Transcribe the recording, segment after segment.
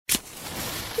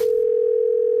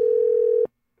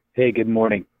Hey, good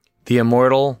morning. The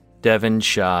immortal Devin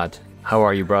Schott. How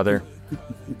are you, brother?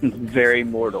 Very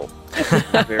mortal.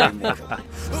 Very mortal.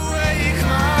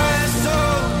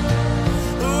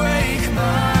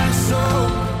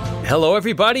 Hello,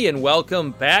 everybody, and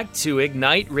welcome back to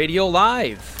Ignite Radio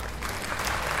Live.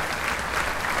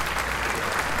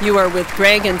 You are with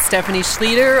Greg and Stephanie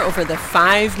Schlueter over the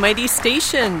 5 mighty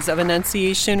stations of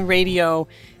Annunciation Radio.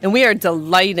 And we are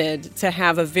delighted to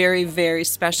have a very, very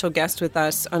special guest with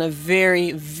us on a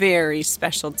very, very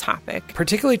special topic.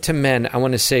 Particularly to men, I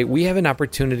want to say we have an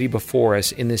opportunity before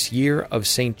us in this year of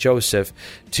St. Joseph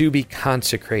to be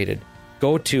consecrated.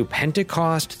 Go to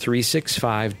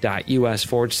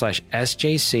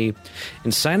pentecost365.us/SJC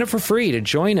and sign up for free to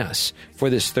join us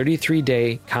for this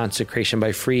 33-day consecration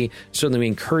by free. Certainly, we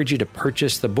encourage you to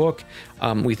purchase the book.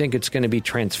 We think it's going to be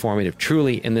transformative,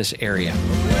 truly, in this area.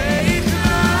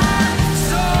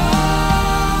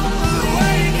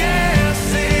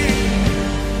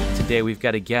 Today, we've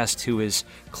got a guest who is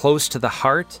close to the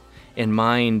heart and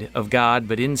mind of God,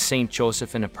 but in St.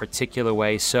 Joseph in a particular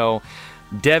way. So,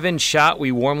 Devin Schott,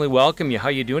 we warmly welcome you. How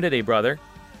you doing today, brother?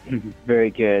 Very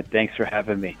good. Thanks for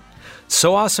having me.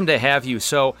 So awesome to have you.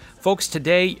 So, folks,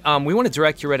 today we want to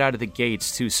direct you right out of the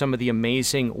gates to some of the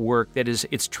amazing work that is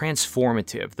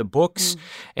transformative. The books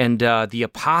and the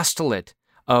apostolate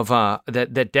of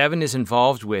that Devin is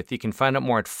involved with. You can find out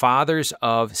more at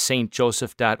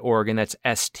fathersofstjoseph.org, and that's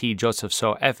St. Joseph.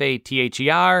 So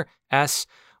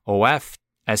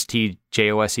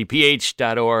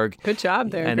FATHERSOFSTJOSEPH.org. Good job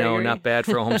there, I know, Gregory. not bad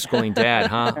for a homeschooling dad,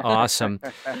 huh? Awesome.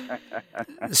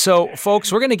 So,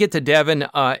 folks, we're going to get to Devin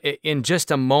in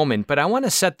just a moment, but I want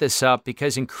to set this up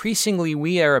because increasingly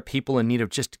we are a people in need of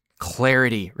just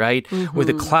clarity, right? With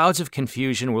the clouds of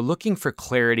confusion, we're looking for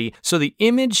clarity. So the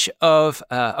image of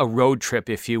a road trip,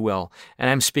 if you will,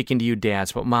 and I'm speaking to you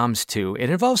dads, but moms too,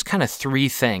 it involves kind of 3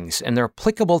 things, and they're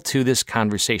applicable to this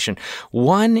conversation.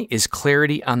 One is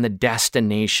clarity on the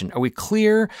destination. Are we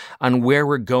clear on where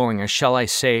we're going, or shall I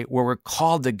say, where we're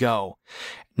called to go?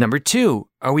 Number 2,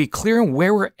 are we clear on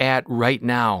where we're at right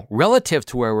now relative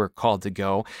to where we're called to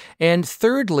go? And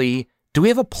thirdly, do we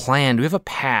have a plan? Do we have a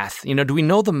path? Do we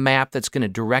know the map that's going to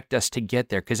direct us to get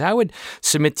there? Because I would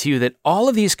submit to you that all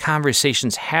of these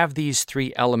conversations have these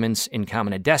 3 elements in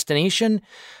common: a destination,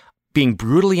 being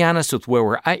brutally honest with where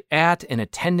we're at, and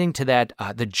attending to that,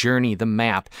 the journey, the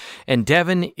map. And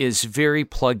Devin is very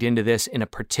plugged into this in a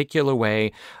particular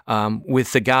way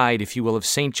with the guide, if you will, of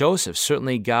St. Joseph.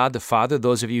 Certainly God the Father.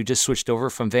 Those of you who just switched over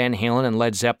from Van Halen and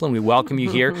Led Zeppelin, we welcome you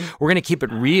here. We're going to keep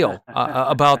it real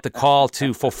about the call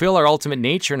to fulfill our ultimate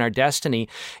nature and our destiny.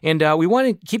 And we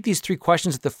want to keep these 3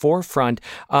 questions at the forefront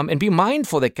and be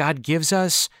mindful that God gives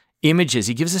us images.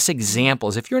 He gives us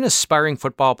examples. If you're an aspiring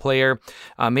football player,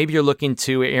 maybe you're looking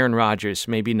to Aaron Rodgers,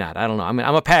 maybe not. I don't know. I'm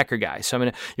a Packer guy, so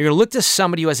you're going to look to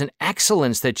somebody who has an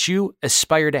excellence that you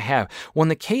aspire to have. Well, in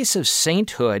the case of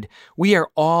sainthood, we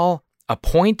are all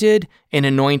appointed and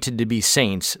anointed to be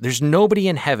saints. There's nobody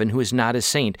in heaven who is not a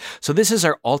saint. So this is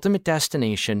our ultimate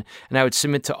destination, and I would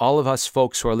submit to all of us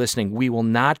folks who are listening, we will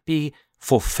not be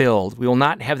fulfilled. We will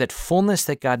not have that fullness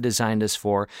that God designed us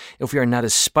for if we are not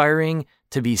aspiring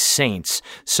to be saints.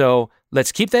 So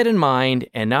let's keep that in mind.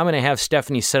 And now I'm going to have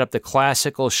Stephanie set up the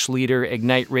classical Schlueter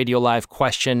Ignite Radio Live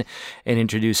question and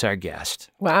introduce our guest.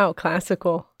 Wow,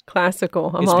 classical. I'm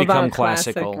It's all become about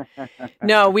classical.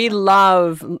 No, we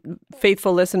love,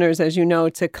 faithful listeners, as you know,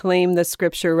 to claim the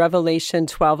scripture, Revelation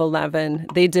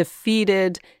 12:11. They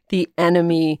defeated the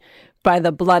enemy by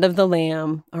the blood of the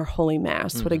Lamb, our Holy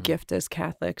Mass, what a gift as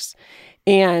Catholics,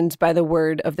 and by the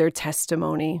word of their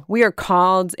testimony. We are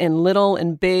called in little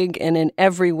and big and in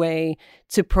every way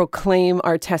to proclaim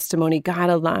our testimony,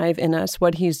 God alive in us,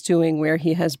 what he's doing, where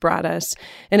he has brought us.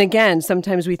 And again,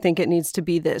 sometimes we think it needs to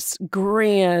be this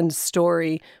grand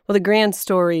story. Well, the grand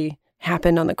story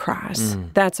happened on the cross.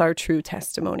 That's our true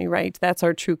testimony, right? That's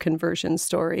our true conversion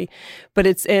story. But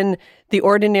it's in the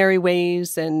ordinary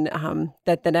ways and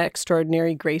that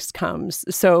extraordinary grace comes.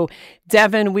 So,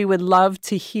 Devin, we would love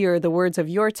to hear the words of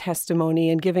your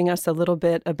testimony and giving us a little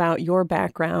bit about your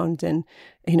background and,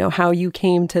 how you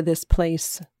came to this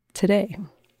place today.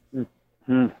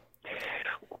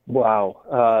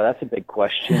 Wow, that's a big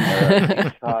question.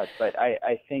 But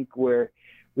I think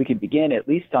we could begin, at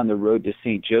least on the road to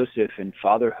St. Joseph and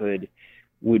fatherhood,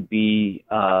 would be,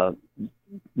 it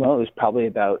was probably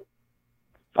about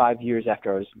 5 years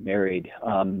after I was married.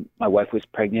 My wife was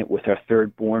pregnant with our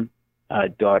third born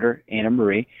daughter, Anna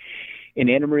Marie. And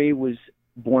Anna Marie was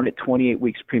born at 28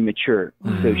 weeks premature.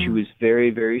 So she was very,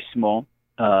 very small.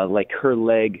 Like her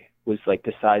leg was like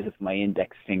the size of my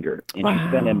index finger. And she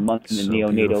spent a month in the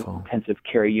neonatal intensive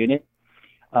care unit.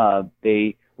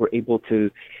 They were able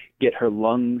to get her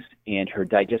lungs and her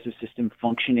digestive system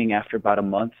functioning after about a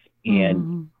month.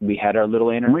 And we had our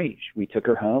little Anna Marie. We took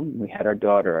her home. We had our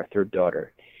daughter, our third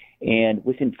daughter. And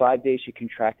within 5 days, she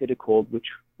contracted a cold, which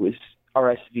was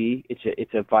RSV.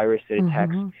 It's a virus that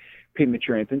attacks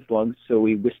premature infants' lungs. So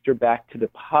we whisked her back to the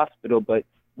hospital, but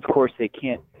of course they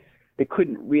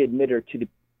couldn't readmit her to the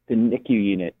NICU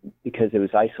unit because it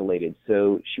was isolated.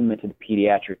 So she went to the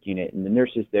pediatric unit, and the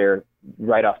nurses there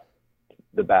right off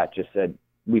the bat just said,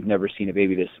 "We've never seen a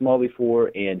baby this small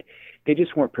before," and they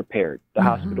just weren't prepared. The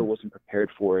hospital wasn't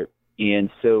prepared for it. And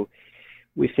so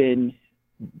within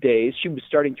days, she was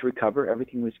starting to recover.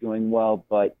 Everything was going well,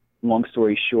 but long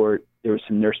story short, there was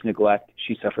some nurse neglect.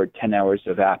 She suffered 10 hours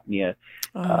of apnea,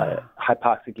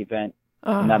 hypoxic event.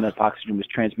 Not enough oxygen was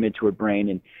transmitted to her brain.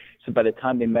 And so by the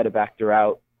time they medevaced her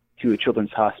out to a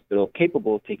children's hospital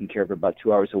capable of taking care of her about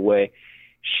 2 hours away,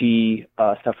 she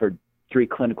suffered 3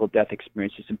 clinical death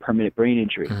experiences and permanent brain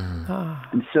injury.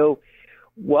 And so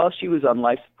while she was on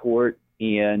life support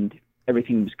and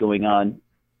everything was going on,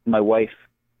 my wife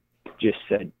just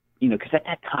said, because at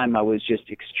that time I was just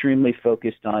extremely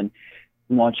focused on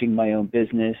launching my own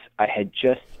business. I had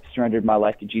just surrendered my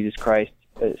life to Jesus Christ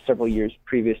several years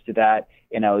previous to that,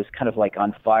 and I was kind of like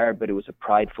on fire, but it was a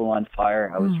prideful on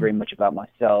fire. I was very much about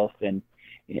myself, and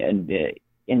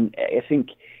I think,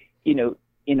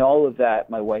 in all of that,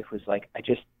 my wife was like, "I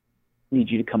just need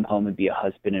you to come home and be a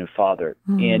husband and a father."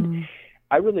 And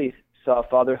I really saw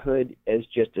fatherhood as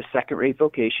just a second-rate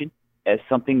vocation, as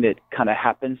something that kind of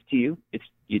happens to you. It's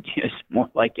more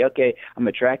like, okay, I'm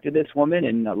attracted to this woman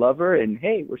and I love her, and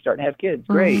hey, we're starting to have kids.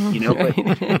 Great,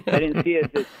 but I didn't see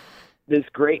it as this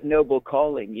great noble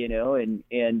calling,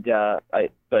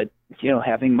 but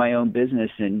having my own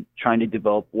business and trying to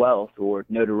develop wealth or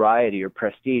notoriety or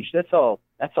prestige, that's all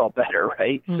better,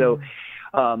 right? So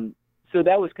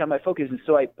that was kind of my focus. And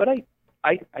so I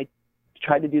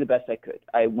tried to do the best I could.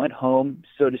 I went home,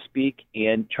 so to speak,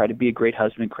 and tried to be a great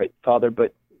husband, great father,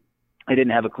 but I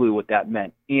didn't have a clue what that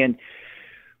meant. And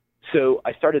so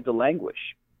I started to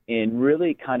languish and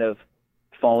really kind of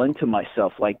fall into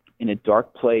myself, like in a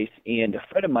dark place. And a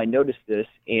friend of mine noticed this,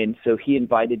 and so he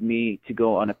invited me to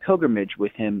go on a pilgrimage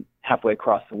with him halfway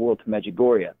across the world to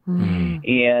Medjugorje.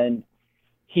 And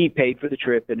he paid for the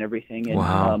trip and everything. And,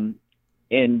 wow.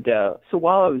 So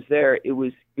while I was there, it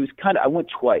was kind of, I went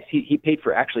twice. He paid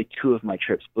for actually 2 of my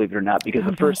trips, believe it or not, because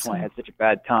the first one I had such a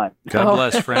bad time. God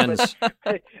bless friends.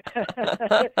 but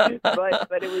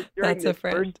it was during the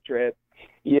first trip.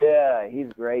 Yeah,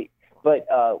 he's great. But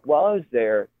while I was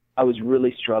there, I was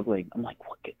really struggling. I'm like,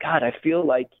 God, I feel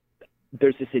like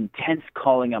there's this intense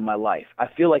calling on my life. I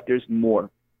feel like there's more,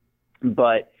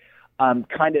 but I'm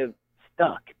kind of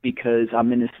stuck because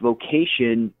I'm in this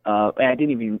vocation, and I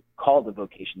didn't even call the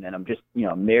vocation then. I'm just,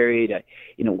 married.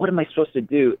 What am I supposed to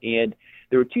do? And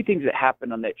there were 2 things that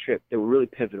happened on that trip that were really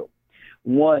pivotal.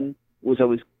 One was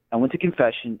I went to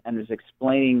confession and was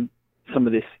explaining some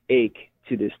of this ache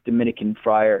to this Dominican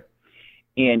friar,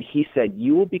 and he said,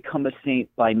 "You will become a saint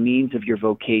by means of your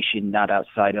vocation, not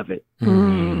outside of it."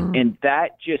 And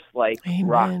that just Amen.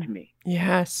 Rocked me.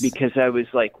 Yes, because I was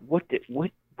like, what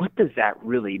does that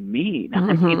really mean?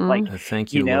 I mean,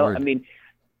 thank you, Lord. And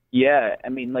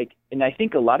I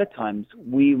think a lot of times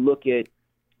we look at,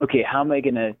 okay, how am I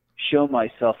going to show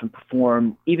myself and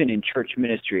perform even in church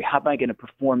ministry? How am I going to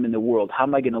perform in the world? How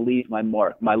am I going to leave my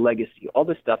mark, my legacy, all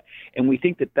this stuff? And we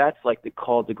think that that's like the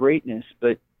call to greatness,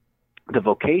 but the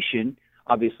vocation,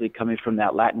 obviously coming from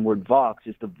that Latin word vox,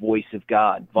 is the voice of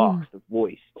God, vox, the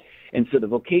voice. And so the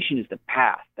vocation is the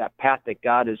path, that path that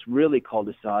God has really called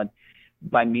us on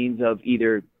by means of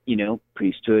either,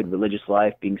 priesthood, religious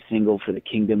life, being single for the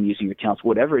kingdom, using your talents,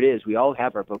 whatever it is. We all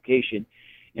have our vocation.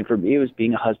 And for me, it was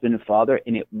being a husband and father.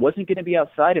 And it wasn't going to be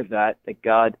outside of that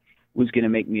God was going to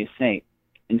make me a saint.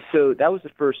 And so that was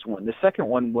the first one. The second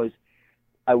one was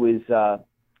I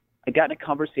got in a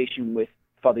conversation with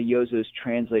Father Yozo's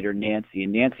translator, Nancy.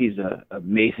 And Nancy's an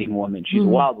amazing woman. She's a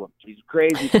wild one. She's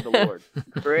crazy for the Lord.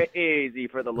 Crazy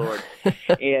for the Lord.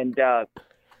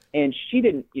 And she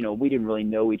didn't, we didn't really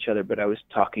know each other, but I was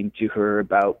talking to her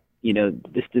about,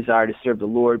 this desire to serve the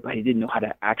Lord, but I didn't know how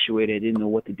to actuate it. I didn't know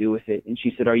what to do with it. And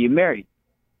she said, "Are you married?"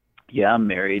 "Yeah, I'm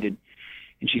married." And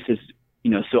she says,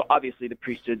 so obviously the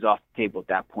priesthood's off the table at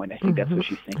that point. I think that's what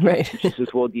she's thinking. Right. And she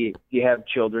says, "Well, do you have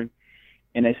children?"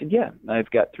 And I said, "Yeah,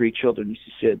 I've got 3 children."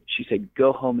 And she said,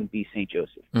 "Go home and be St.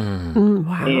 Joseph."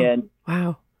 Wow. And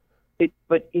wow.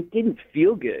 But it didn't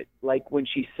feel good. Like when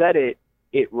she said it,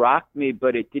 it rocked me,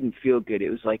 but it didn't feel good. It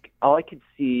was like all I could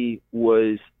see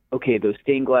was, okay, those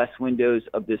stained glass windows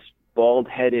of this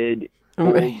bald-headed,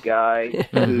 old guy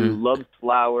who loves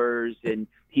flowers, and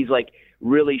he's like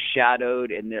really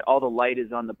shadowed, and all the light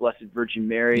is on the Blessed Virgin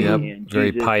Mary and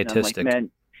very Jesus. pietistic. And I'm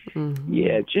like, man,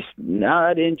 yeah, just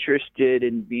not interested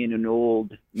in being an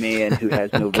old man who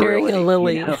has no carrying virility, a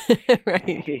lily, you know?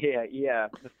 right? Yeah,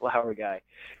 the flower guy.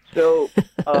 So,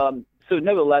 so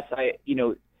nevertheless,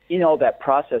 in all that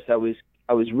process, I was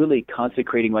really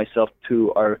consecrating myself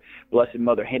to our Blessed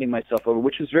Mother, handing myself over,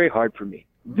 which was very hard for me,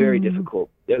 very difficult.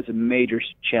 That was a major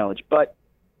challenge. But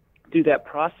through that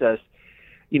process,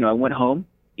 I went home,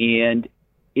 and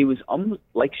it was almost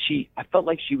like I felt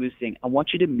like she was saying, I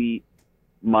want you to meet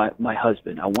my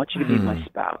husband. I want you to meet my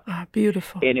spouse. Oh,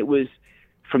 beautiful. And it was,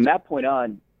 from that point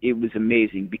on, it was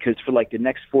amazing, because for like the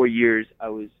next 4 years, I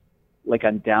was like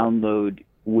on download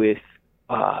with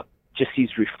just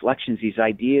these reflections, these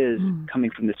ideas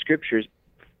coming from the scriptures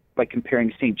by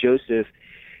comparing St. Joseph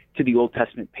to the Old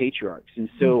Testament patriarchs. And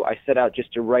so I set out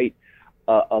just to write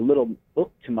a little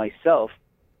book to myself,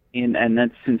 and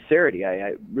that's sincerity.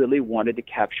 I really wanted to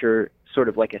capture sort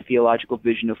of like a theological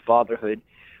vision of fatherhood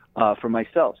for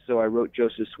myself. So I wrote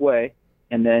Joseph's Way,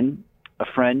 and then a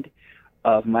friend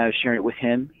of mine, I was sharing it with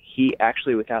him. He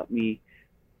actually, without me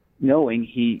knowing,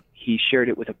 he shared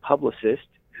it with a publicist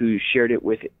who shared it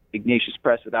with Ignatius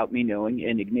Press without me knowing,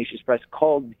 and Ignatius Press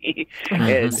called me and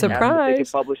asked if they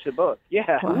could publish a book.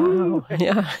 Yeah. Wow.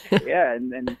 Yeah. Yeah,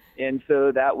 and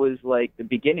so that was like the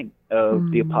beginning of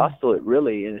the apostolate,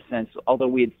 really, in a sense. Although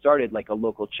we had started like a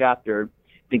local chapter,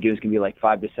 I think it was going to be like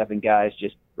 5 to 7 guys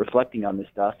just reflecting on this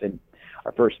stuff, and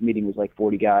our first meeting was like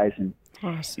 40 guys, and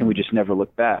we just never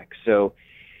looked back. So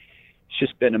it's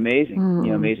just been amazing,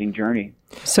 amazing journey.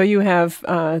 So you have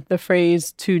the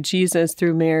phrase "to Jesus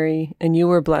through Mary," and you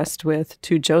were blessed with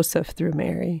 "to Joseph through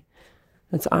Mary."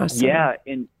 That's awesome. Yeah,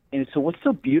 and so what's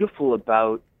so beautiful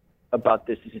about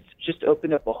this is it's just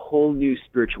opened up a whole new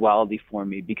spirituality for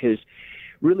me, because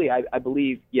really I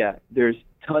believe, there's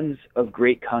tons of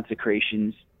great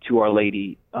consecrations to Our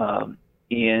Lady,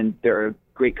 and there are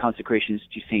great consecrations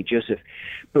to St. Joseph,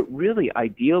 but really,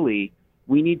 ideally,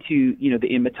 we need to, the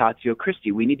imitatio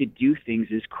Christi. We need to do things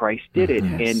as Christ did it.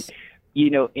 Yes.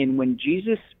 And when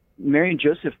Mary and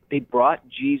Joseph, they brought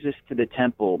Jesus to the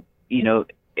temple,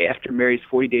 after Mary's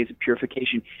 40 days of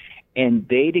purification, and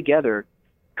they together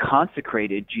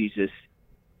consecrated Jesus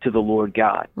to the Lord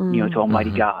God, to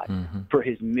Almighty God, for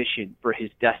his mission, for his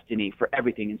destiny, for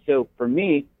everything. And so for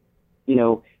me,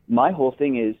 my whole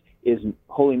thing is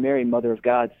Holy Mary, Mother of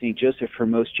God, St. Joseph, her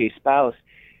most chaste spouse,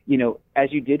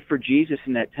 as you did for Jesus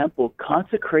in that temple,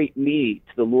 consecrate me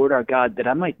to the Lord our God, that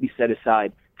I might be set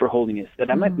aside for holiness, that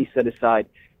I might be set aside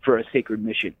for a sacred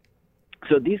mission.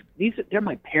 So they're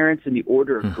my parents in the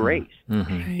order of grace.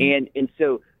 And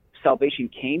so salvation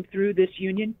came through this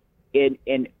union,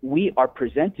 and we are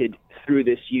presented through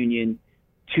this union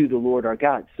to the Lord our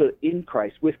God. So in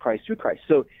Christ, with Christ, through Christ.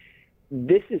 So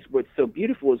this is what's so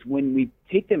beautiful, is when we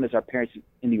take them as our parents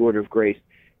in the order of grace,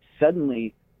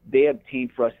 suddenly they obtain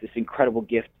for us this incredible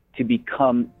gift to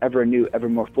become ever anew, ever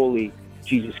more fully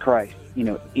Jesus Christ,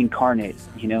 incarnate,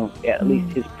 at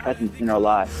least his presence in our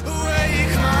lives.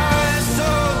 Awake my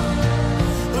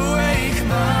soul, awake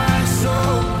my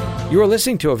soul. You are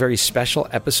listening to a very special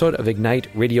episode of Ignite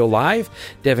Radio Live.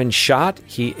 Devin Schott,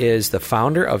 he is the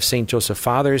founder of St. Joseph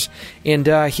Fathers, and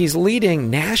he's leading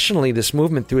nationally this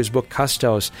movement through his book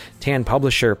Custos, TAN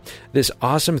Publisher. This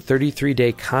awesome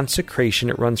 33-day consecration.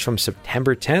 It runs from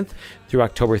September 10th through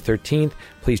October 13th.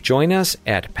 Please join us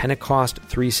at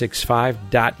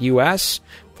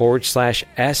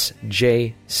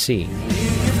pentecost365.us/SJC.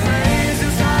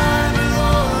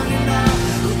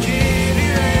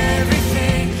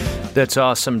 That's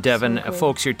awesome, Devin.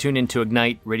 Folks, you're tuned into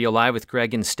Ignite Radio Live with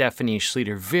Greg and Stephanie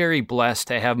Schlueter. Very blessed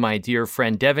to have my dear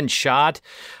friend Devin Schott,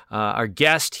 our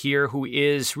guest here, who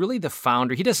is really the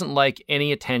founder. He doesn't like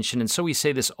any attention, and so we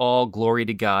say this all glory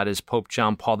to God, as Pope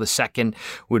John Paul II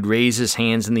would raise his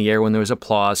hands in the air when there was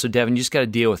applause. So, Devin, you just got to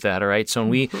deal with that, all right? So when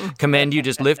we commend you,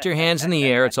 just lift your hands in the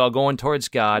air. It's all going towards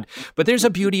God. But there's a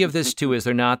beauty of this, too, is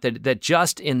there not? That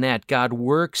just in that, God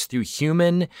works through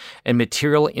human and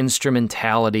material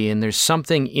instrumentality, and there's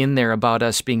something in there about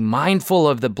us being mindful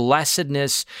of the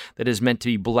blessedness that is meant to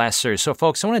be blessers. So,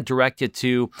 folks, I want to direct you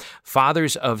to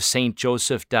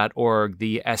fathersofstjoseph.org.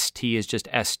 The ST is just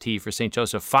ST for St.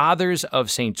 Joseph.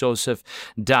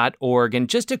 fathersofstjoseph.org. And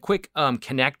just a quick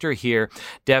connector here.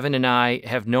 Devin and I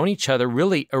have known each other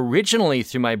really originally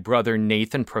through my brother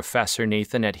Nathan, Professor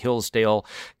Nathan at Hillsdale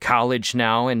College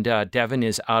now. And Devin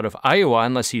is out of Iowa,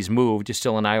 unless he's moved. You're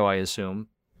still in Iowa, I assume.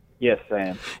 Yes, I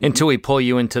am. Until we pull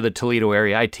you into the Toledo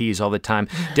area. I tease all the time.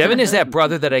 Devin is that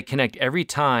brother that I connect every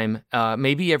time,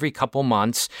 maybe every couple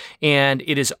months, and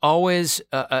it is always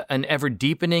an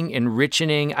ever-deepening,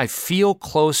 enrichening. I feel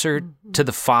closer to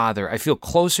the Father. I feel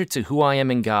closer to who I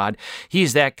am in God.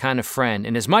 He's that kind of friend.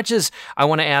 And as much as I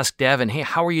want to ask Devin, hey,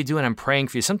 how are you doing? I'm praying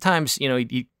for you. Sometimes,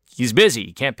 he's busy.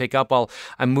 He can't pick up.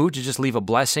 I'm moved to just leave a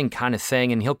blessing kind of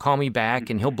thing, and he'll call me back,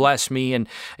 and he'll bless me. And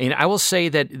I will say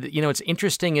that, it's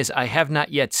interesting is I have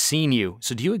not yet seen you.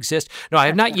 So do you exist? No, I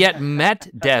have not yet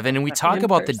met Devin, and we talk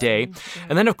about the day.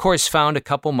 And then, of course, found a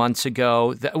couple months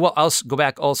ago, I'll go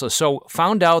back also. So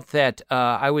found out that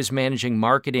I was managing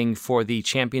marketing for the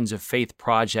Champions of Faith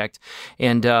project,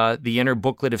 and the inner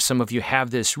booklet, if some of you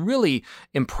have this really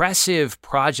impressive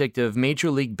project of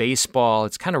Major League Baseball.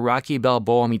 It's kind of Rocky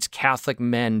Balboa meets Catholic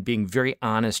men being very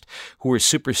honest, who were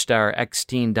superstar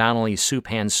Eckstein, Donnelly,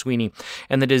 Supan, Sweeney.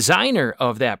 And the designer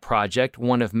of that project,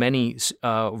 one of many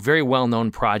very well-known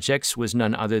projects, was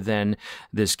none other than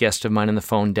this guest of mine on the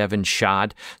phone, Devin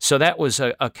Schott. So that was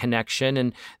a connection.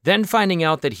 And then finding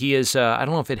out that he is, I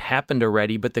don't know if it happened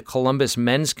already, but the Columbus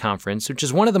Men's Conference, which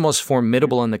is one of the most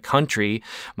formidable in the country.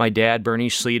 My dad, Bernie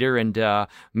Schleter, and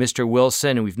Mr.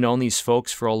 Wilson, and we've known these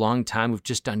folks for a long time. We've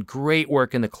just done great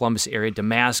work in the Columbus area,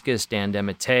 Damascus, Dan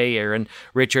DeMatte, Aaron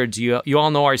Richards. You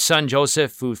all know our son,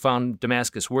 Joseph, who found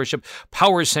Damascus Worship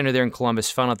Power Center there in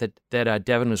Columbus, found out that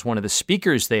Devin was one of the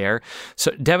speakers there.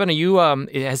 So, Devin,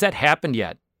 has that happened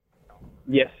yet?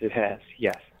 Yes, it has.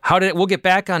 Yes. We'll get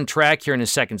back on track here in a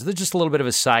second. So, there's just a little bit of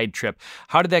a side trip.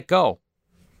 How did that go?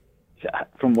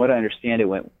 From what I understand, it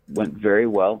went very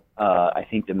well. I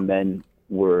think the men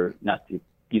were, not to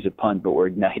use a pun, but were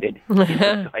ignited. So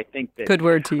I think that good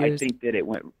word to use. I think that it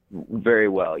went very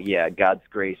well. Yeah, God's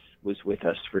grace was with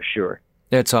us for sure.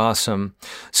 That's awesome.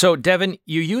 So, Devin,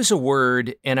 you use a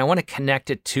word, and I want to connect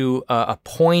it to a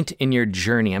point in your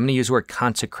journey. I'm going to use the word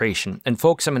consecration. And,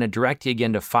 folks, I'm going to direct you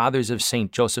again to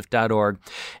fathersofstjoseph.org.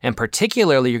 And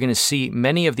particularly, you're going to see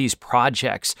many of these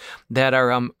projects that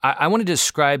are, I want to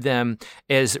describe them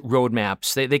as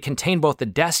roadmaps. They contain both the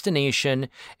destination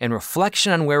and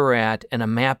reflection on where we're at and a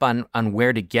map on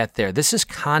where to get there. This is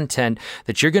content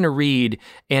that you're going to read.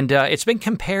 And it's been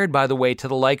compared, by the way, to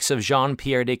the likes of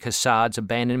Jean-Pierre de Caussade's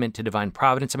Abandonment to Divine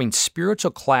Providence. I mean, spiritual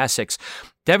classics.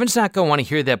 Devin's not going to want to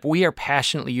hear that, but we are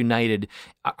passionately united,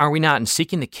 are we not, in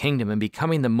seeking the kingdom and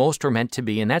becoming the most we're meant to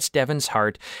be, and that's Devin's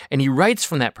heart, and he writes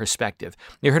from that perspective.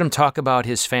 You heard him talk about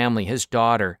his family, his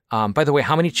daughter. By the way,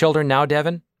 how many children now,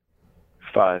 Devin?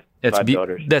 5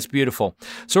 daughters. That's beautiful.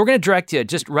 So we're going to direct you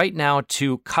just right now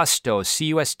to Custos.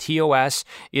 Custos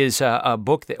is a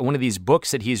book, one of these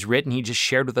books that he's written. He just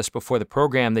shared with us before the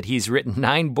program that he's written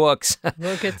 9 books.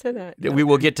 We'll get to that. We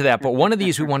will get to that. But one of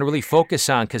these we want to really focus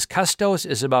on, because Custos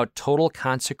is about total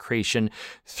consecration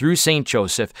through St.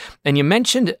 Joseph. And you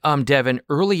mentioned, Devin,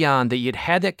 early on that you'd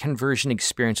had that conversion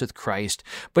experience with Christ,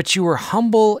 but you were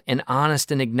humble and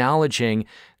honest in acknowledging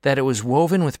that it was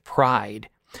woven with pride.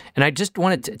 And I just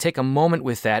wanted to take a moment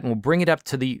with that, and we'll bring it up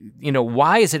to the,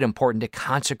 why is it important to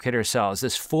consecrate ourselves,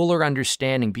 this fuller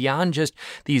understanding beyond just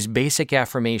these basic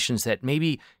affirmations that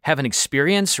maybe have an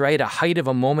experience, right? A height of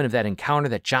a moment of that encounter,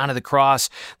 that John of the Cross,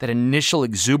 that initial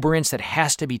exuberance that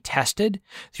has to be tested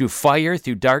through fire,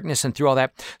 through darkness, and through all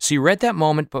that. So you were at that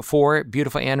moment before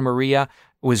beautiful Anna Maria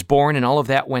was born and all of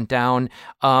that went down.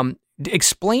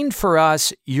 Explain for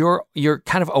us your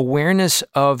kind of awareness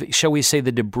of, shall we say,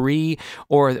 the debris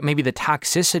or maybe the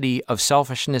toxicity of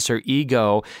selfishness or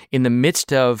ego in the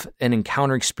midst of an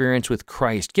encounter experience with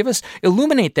Christ.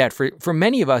 Illuminate that for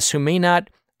many of us who may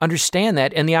not understand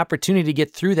that and the opportunity to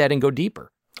get through that and go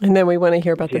deeper. And then we want to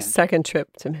hear about the second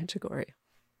trip to Medjugorje.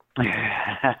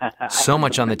 So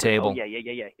much on the table. Oh,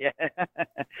 yeah.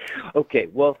 Okay,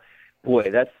 well,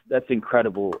 boy, that's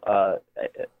incredible.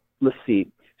 Let's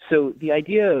see. So the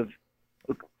idea of,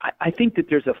 I think that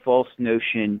there's a false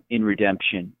notion in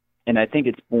redemption, and I think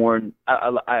it's born.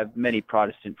 I have many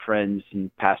Protestant friends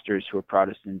and pastors who are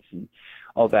Protestants and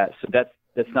all that. So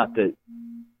that's not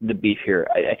the beef here.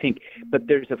 I think, but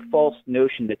there's a false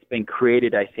notion that's been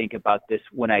created, I think, about this.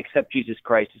 When I accept Jesus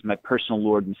Christ as my personal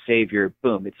Lord and Savior,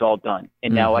 boom, it's all done.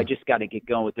 And now I just got to get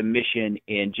going with the mission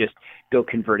and just go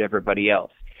convert everybody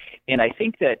else. And I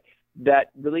think that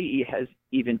really has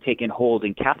even taken hold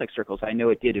in Catholic circles. I know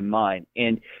it did in mine.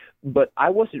 But I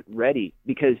wasn't ready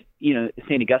because,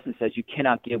 St. Augustine says you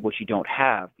cannot give what you don't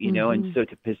have, and so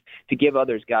to give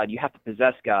others God, you have to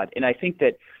possess God. And I think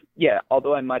that,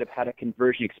 although I might have had a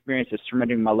conversion experience of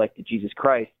surrendering my life to Jesus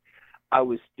Christ, I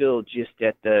was still just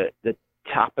at the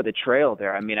top of the trail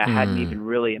there. I mean, I hadn't even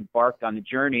really embarked on the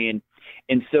journey.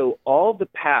 And so all the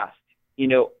past,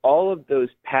 all of those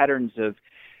patterns of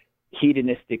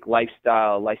hedonistic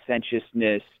lifestyle,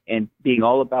 licentiousness, and being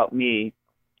all about me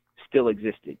still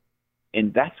existed.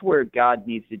 And that's where God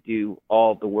needs to do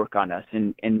all the work on us.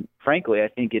 And frankly, I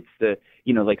think it's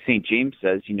like St. James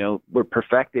says, we're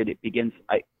perfected. It begins,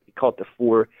 I call it the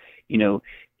four,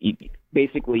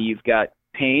 basically you've got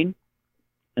pain,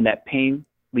 and that pain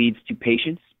leads to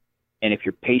patience. And if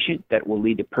you're patient, that will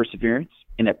lead to perseverance,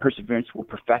 and that perseverance will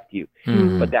perfect you.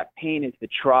 Mm. But that pain is the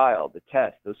trial, the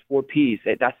test, those 4 Ps.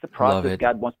 That's the process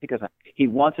God wants, because he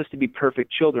wants us to be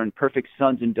perfect children, perfect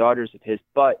sons and daughters of his.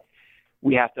 But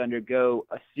we have to undergo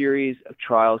a series of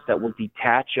trials that will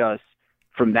detach us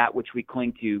from that which we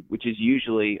cling to, which is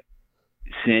usually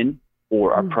sin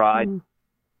or our pride.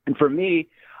 And for me,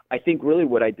 I think really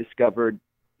what I discovered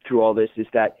through all this is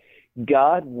that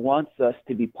God wants us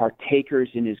to be partakers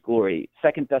in his glory.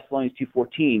 2 Thessalonians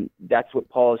 2:14, that's what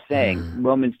Paul is saying.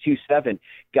 Romans 2:7,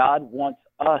 God wants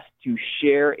us to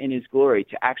share in his glory,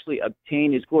 to actually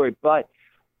obtain his glory. But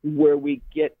where we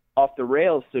get off the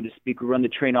rails, so to speak, we run the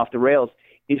train off the rails,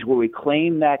 is where we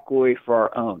claim that glory for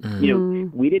our own.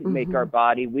 We didn't make our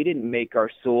body, we didn't make our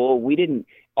soul, we didn't,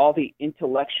 all the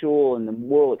intellectual and the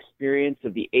moral experience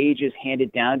of the ages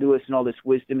handed down to us and all this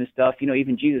wisdom and stuff.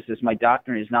 Even Jesus says, my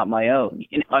doctrine is not my own.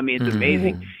 It's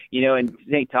amazing. And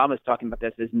St. Thomas talking about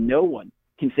that says no one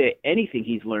can say anything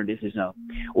he's learned is his own,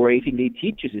 or anything that he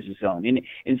teaches is his own.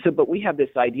 And so, but we have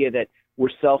this idea that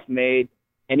we're self-made.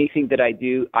 Anything that I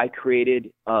do, I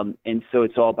created, and so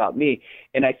it's all about me.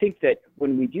 And I think that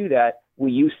when we do that,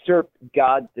 we usurp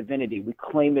God's divinity. We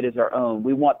claim it as our own.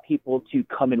 We want people to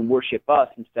come and worship us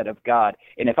instead of God.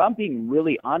 And if I'm being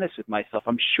really honest with myself,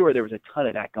 I'm sure there was a ton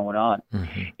of that going on.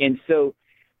 And so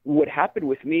what happened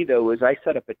with me, though, was I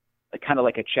set up a kind of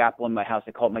like a chapel in my house.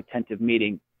 I call it my tent of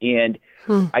meeting. And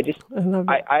I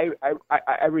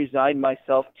resigned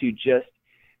myself to just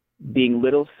being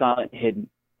little, silent, hidden.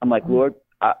 I'm like, Lord,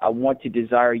 I want to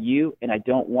desire you, and I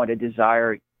don't want to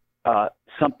desire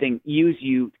use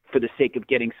you for the sake of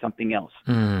getting something else.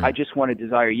 I just want to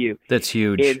desire you. That's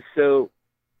huge. And so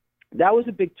that was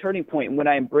a big turning point. And when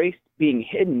I embraced being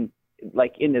hidden,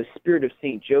 like in the spirit of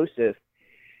St. Joseph,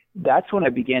 that's when I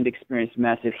began to experience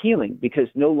massive healing, because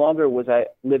no longer was I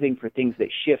living for things that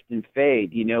shift and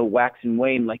fade, wax and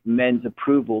wane, like men's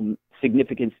approval,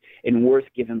 significance, and worth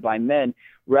given by men.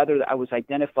 Rather, I was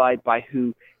identified by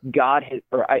who God had,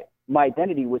 my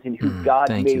identity was in who God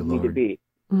made me to be.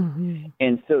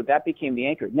 And so that became the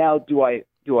anchor. Now, do I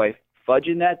fudge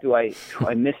in that? Do I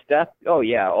misstep? Oh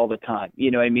yeah, all the time. You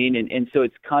know what I mean? And so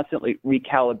it's constantly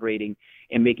recalibrating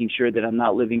and making sure that I'm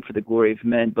not living for the glory of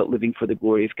men, but living for the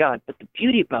glory of God. But the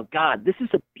beauty about God, this is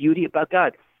the beauty about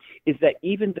God, is that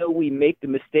even though we make the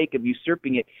mistake of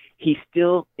usurping it, he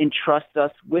still entrusts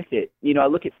us with it. I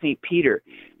look at St. Peter.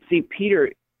 St.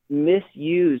 Peter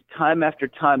misused time after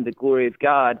time the glory of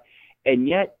God, and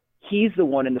yet he's the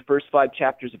one in the first 5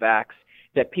 chapters of Acts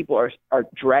that people are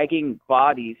dragging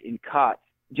bodies in cots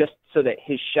just so that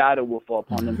his shadow will fall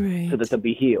upon them, so that they'll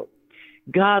be healed.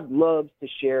 God loves to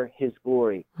share his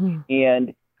glory.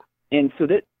 And so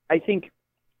that, I think,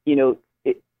 earlier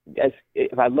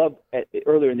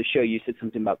in the show, you said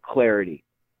something about clarity.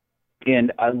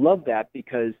 And I love that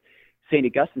because St.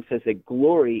 Augustine says that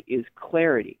glory is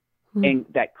clarity. And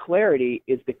that clarity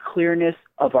is the clearness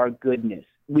of our goodness.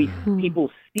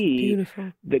 People see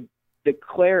the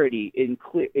clarity in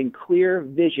clear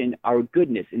vision, our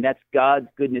goodness, and that's God's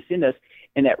goodness in us,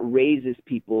 and that raises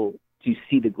people to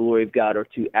see the glory of God, or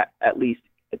to at least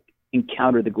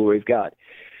encounter the glory of God.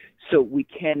 So we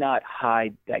cannot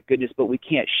hide that goodness, but we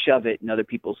can't shove it in other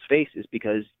people's faces,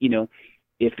 because,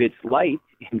 if it's light,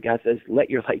 and God says,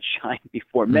 let your light shine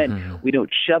before men, we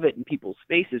don't shove it in people's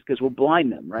faces because we'll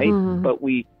blind them, right? But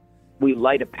we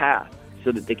light a path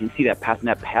so that they can see that path, and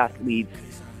that path leads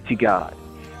to God.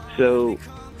 So,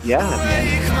 yeah,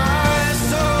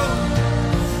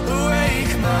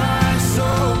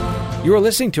 You are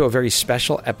listening to a very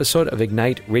special episode of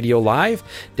Ignite Radio Live.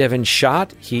 Devin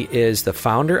Schott, he is the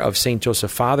founder of St.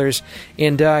 Joseph Fathers,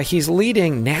 and he's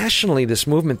leading nationally this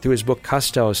movement through his book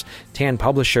Custos, TAN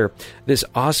Publisher. This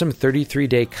awesome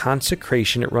 33-day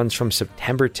consecration, it runs from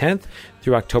September 10th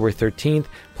through October 13th.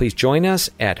 Please join us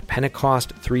at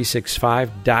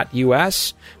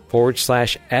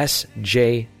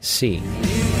pentecost365.us/SJC.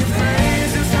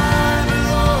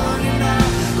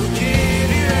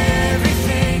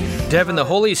 Devin, the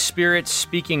Holy Spirit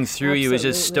speaking through you is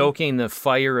just stoking the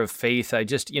fire of faith.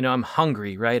 I'm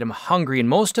hungry, right? I'm hungry. And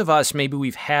most of us, maybe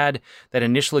we've had that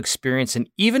initial experience, and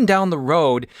even down the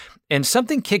road, And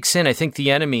something kicks in. I think the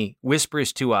enemy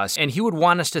whispers to us, and he would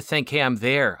want us to think, hey, I'm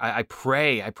there. I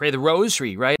pray the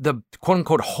rosary, right? The quote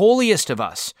unquote holiest of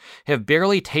us have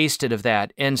barely tasted of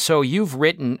that. And so you've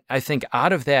written, I think,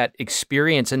 out of that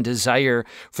experience and desire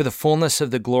for the fullness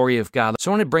of the glory of God.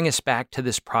 So I want to bring us back to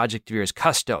this project of yours,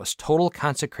 Custos, Total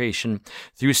Consecration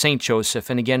through St. Joseph.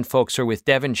 And again, folks, are with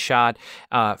Devin Schott,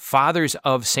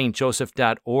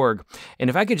 fathersofstjoseph.org. And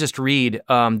if I could just read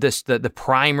the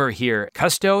primer here.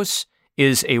 Custos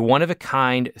is a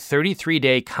one-of-a-kind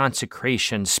 33-day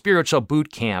consecration spiritual boot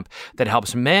camp that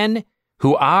helps men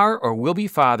who are or will be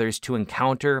fathers to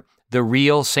encounter the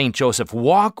real St. Joseph,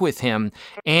 walk with him,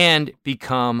 and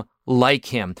become like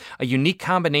him. A unique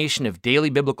combination of daily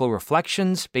biblical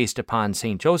reflections based upon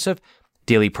St. Joseph,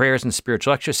 daily prayers and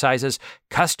spiritual exercises.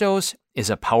 Custos is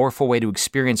a powerful way to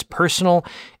experience personal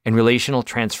and relational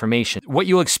transformation. What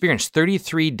you'll experience,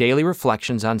 33 daily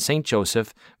reflections on St.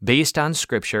 Joseph based on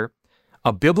Scripture,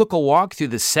 a biblical walk through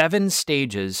the 7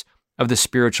 stages of the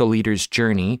spiritual leader's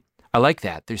journey. I like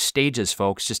that. There's stages,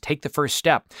 folks. Just take the first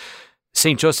step.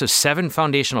 St. Joseph's 7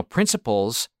 foundational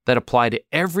principles that apply to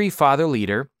every father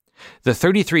leader, the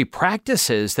 33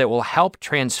 practices that will help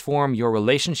transform your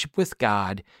relationship with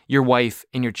God, your wife,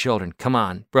 and your children. Come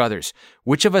on, brothers.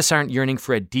 Which of us aren't yearning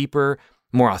for a deeper,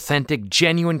 more authentic,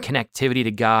 genuine connectivity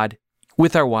to God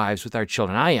with our wives, with our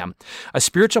children? I am. A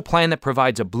spiritual plan that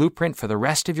provides a blueprint for the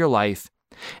rest of your life,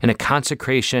 and a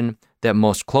consecration that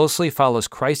most closely follows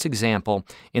Christ's example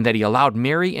in that he allowed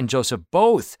Mary and Joseph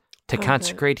both to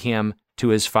consecrate him to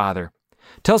his Father.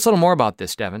 Tell us a little more about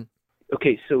this, Devin.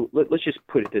 Okay, so let's just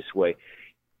put it this way.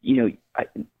 You know,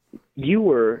 you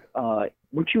were,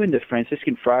 weren't you in the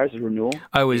Franciscan Friars of Renewal?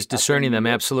 I was discerning them,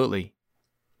 absolutely.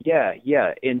 Yeah.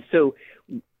 And so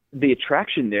the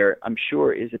attraction there, I'm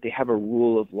sure, is that they have a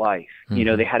rule of life. Mm-hmm. You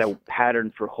know, they had a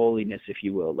pattern for holiness, if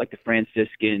you will, like the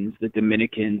Franciscans, the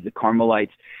Dominicans, the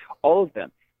Carmelites, all of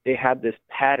them. They have this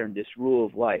pattern, this rule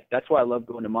of life. That's why I love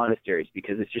going to monasteries,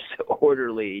 because it's just so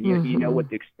orderly, and you know what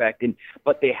to expect.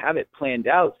 But they have it planned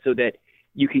out so that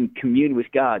you can commune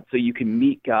with God, so you can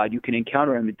meet God, you can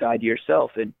encounter him and die to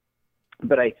yourself.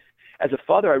 But as a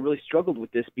father, I really struggled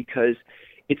with this, because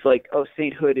it's like, oh,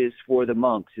 sainthood is for the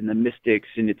monks and the mystics,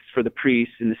 and it's for the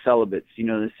priests and the celibates, you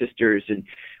know, the sisters. And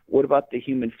what about the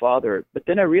human father? But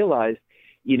then I realized,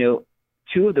 you know,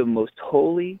 2 of the most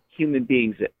holy human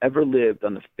beings that ever lived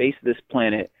on the face of this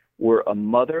planet were a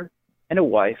mother and a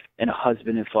wife and a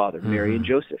husband and father, Mary and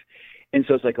Joseph. And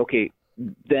so it's like, okay,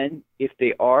 then if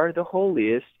they are the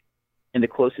holiest and the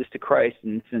closest to Christ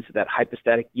in the sense of that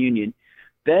hypostatic union,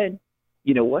 then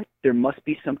you know what? There must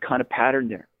be some kind of pattern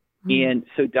there. And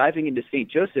so diving into St.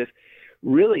 Joseph,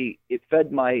 really, it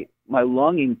fed my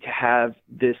longing to have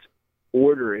this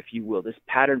order, if you will, this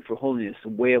pattern for holiness, a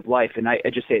way of life. And I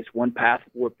just say it's 1 path,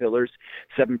 4 pillars,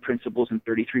 7 principles, and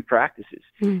 33 practices.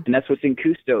 And that's what's in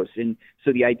Custos. And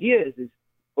so the idea is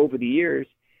over the years,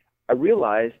 I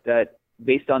realized that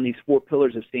based on these 4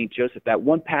 pillars of St. Joseph, that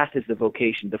 1 path is the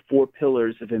vocation, the 4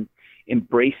 pillars of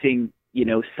embracing, you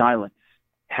know, silence,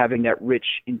 having that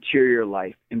rich interior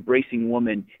life, embracing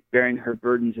woman, bearing her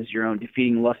burdens as your own,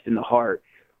 defeating lust in the heart,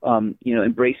 you know,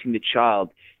 embracing the child,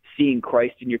 seeing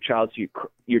Christ in your child so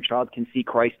your child can see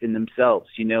Christ in themselves,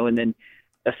 you know, and then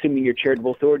assuming your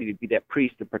charitable authority to be that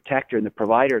priest, the protector, and the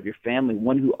provider of your family,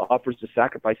 one who offers the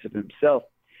sacrifice of himself.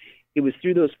 It was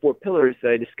through those 4 pillars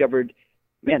that I discovered,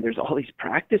 man, there's all these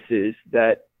practices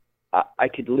that I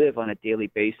could live on a daily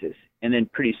basis. And then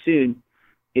pretty soon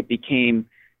it became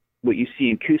what you see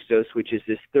in Custos, which is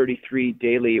this 33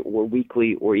 daily or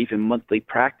weekly or even monthly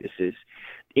practices.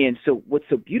 And so what's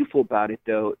so beautiful about it,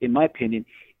 though, in my opinion,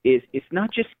 is it's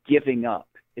not just giving up.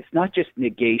 It's not just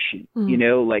negation, you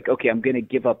know, like, okay, I'm going to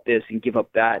give up this and give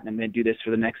up that, and I'm going to do this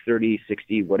for the next 30,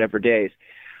 60, whatever days.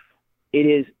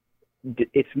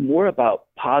 It's more about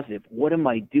positive. What am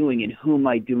I doing and who am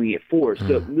I doing it for?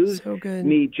 So it moves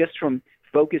me just from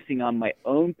focusing on my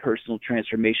own personal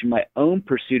transformation, my own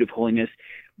pursuit of holiness,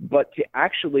 but to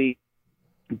actually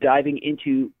diving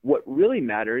into what really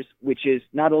matters, which is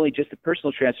not only just the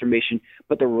personal transformation,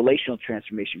 but the relational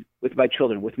transformation with my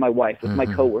children, with my wife, with my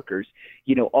coworkers,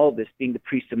 you know, all of this, being the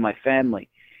priest of my family.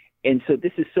 And so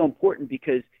this is so important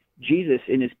because Jesus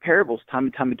in his parables, time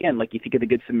and time again, like you think of the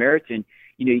Good Samaritan,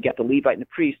 you know, you got the Levite and the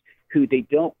priest who they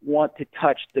don't want to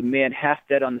touch the man half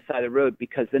dead on the side of the road,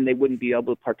 because then they wouldn't be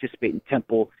able to participate in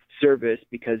temple service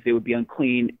because they would be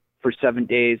unclean for 7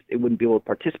 days. They wouldn't be able to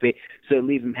participate, so they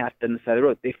leave him half dead on the side of the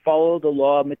road. They follow the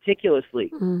law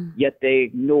meticulously, yet they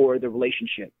ignore the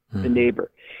relationship, the neighbor.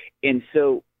 And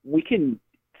so we can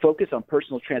focus on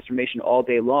personal transformation all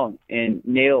day long and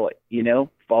nail it, you know,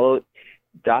 follow it,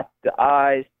 dot the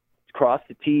I's, cross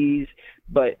the T's.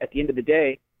 But at the end of the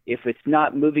day, if it's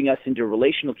not moving us into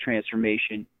relational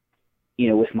transformation,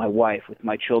 with my wife, with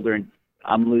my children,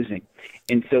 I'm losing.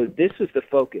 And so this was the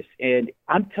focus. And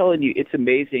I'm telling you, it's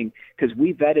amazing because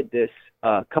we vetted this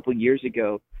a couple years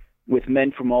ago with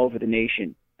men from all over the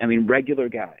nation. I mean, regular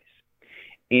guys.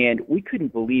 And we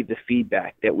couldn't believe the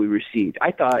feedback that we received.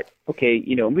 I thought, okay,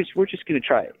 we're just going to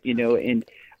try it, and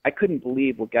I couldn't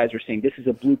believe what guys were saying. This is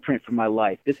a blueprint for my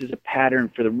life. This is a pattern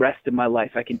for the rest of my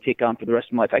life I can take on for the rest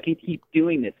of my life. I can keep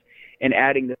doing this and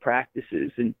adding the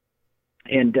practices. And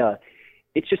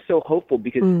it's just so hopeful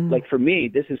because, like, for me,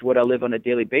 this is what I live on a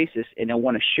daily basis, and I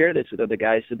want to share this with other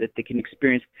guys so that they can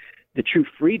experience the true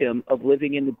freedom of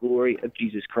living in the glory of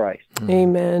Jesus Christ.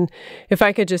 Amen. If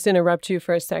I could just interrupt you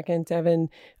for a second, Devin.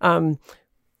 I'm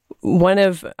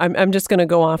just going to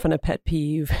go off on a pet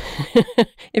peeve,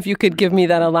 if you could give me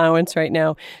that allowance right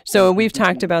now. So we've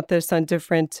talked about this on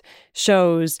different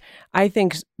shows. I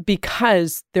think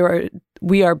because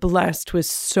we are blessed with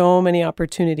so many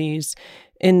opportunities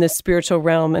in the spiritual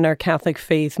realm in our Catholic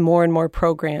faith, more and more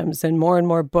programs and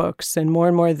more books and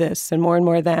more this and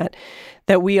more that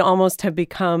we almost have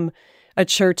become a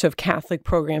church of Catholic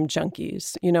program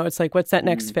junkies. It's like, what's that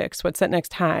next fix? What's that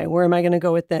next high? Where am I going to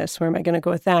go with this? Where am I going to go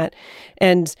with that?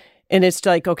 And it's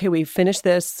like, okay, we finished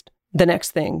this, the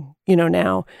next thing,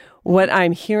 now. What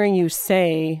I'm hearing you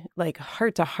say, like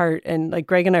heart to heart, and like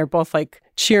Greg and I are both like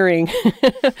cheering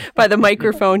by the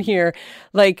microphone here,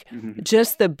 like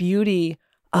just the beauty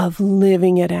of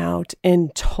living it out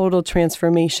and total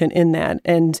transformation in that.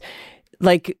 And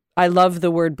like, I love the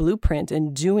word blueprint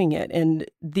and doing it. And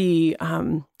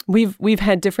we've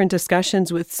had different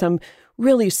discussions with some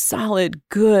really solid,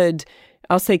 good,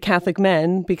 I'll say Catholic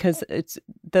men, because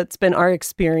that's been our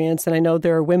experience. And I know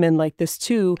there are women like this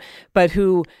too, but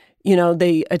who,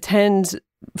 they attend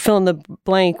fill in the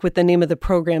blank with the name of the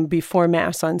program before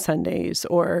Mass on Sundays,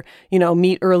 or,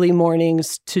 meet early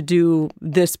mornings to do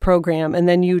this program. And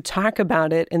then you talk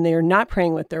about it and they're not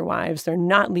praying with their wives. They're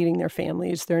not leading their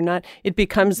families. It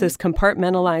becomes this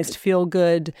compartmentalized feel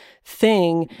good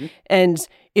thing. And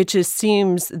it just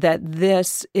seems that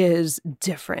this is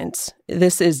different.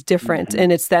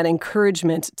 And it's that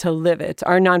encouragement to live it.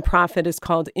 Our nonprofit is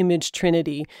called Image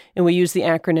Trinity, and we use the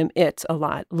acronym IT a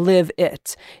lot, live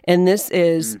it. And this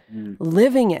is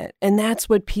living it. And that's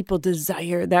what people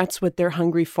desire. That's what they're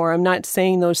hungry for. I'm not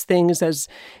saying those things as,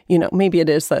 maybe it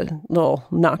is a little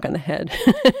knock on the head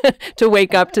to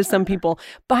wake up to some people,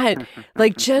 but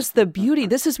like just the beauty.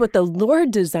 This is what the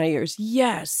Lord desires.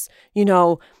 Yes.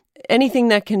 Anything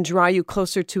that can draw you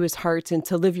closer to his heart and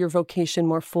to live your vocation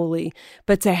more fully,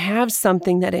 but to have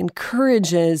something that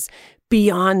encourages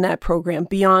beyond that program,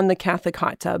 beyond the Catholic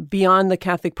hot tub, beyond the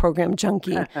Catholic program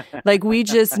junkie. Like we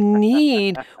just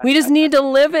need to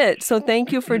live it. So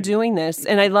thank you for doing this.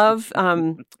 And I love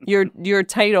your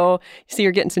title. See,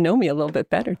 you're getting to know me a little bit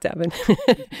better, Devin.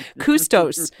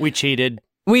 Custos. We cheated.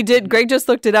 We did. Greg just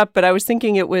looked it up, but I was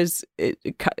thinking it was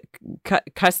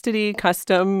custody,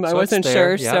 custom. I wasn't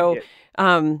sure. Yeah.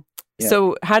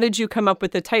 So how did you come up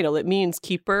with the title? It means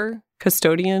keeper,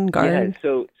 custodian, guard.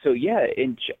 Yeah.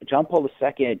 In John Paul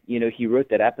II, he wrote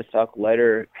that apostolic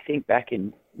letter, I think back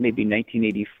in maybe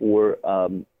 1984,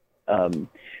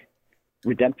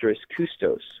 Redemptoris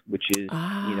Custos, which is,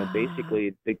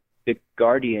 basically the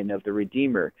guardian of the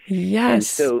Redeemer. Yes. And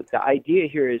so the idea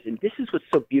here is, and this is what's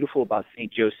so beautiful about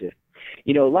St. Joseph,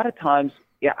 a lot of times,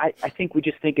 I think we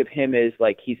just think of him as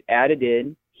like he's added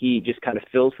in, he just kind of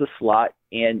fills the slot,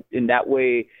 and in that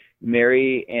way,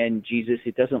 Mary and Jesus,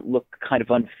 it doesn't look kind of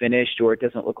unfinished, or it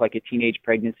doesn't look like a teenage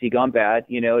pregnancy gone bad,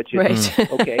 it's just,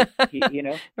 right. Okay,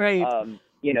 right.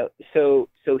 So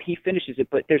he finishes it,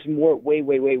 but there's more, way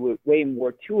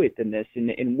more to it than this,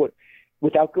 and what,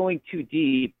 without going too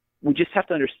deep, we just have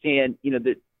to understand,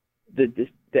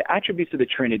 the attributes of the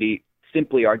Trinity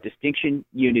simply are distinction,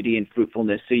 unity, and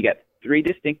fruitfulness. So you got three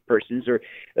distinct persons, or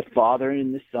the Father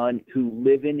and the Son, who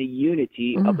live in the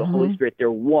unity of the Holy Spirit. They're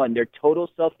one. They're total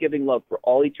self-giving love for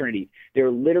all eternity.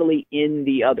 They're literally in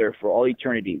the other for all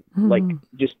eternity, like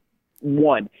just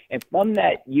one. And from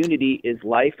that unity is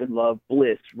life and love,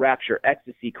 bliss, rapture,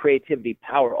 ecstasy, creativity,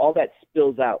 power. All that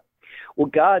spills out. Well,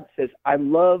 God says, I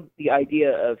love the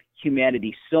idea of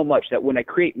humanity so much that when I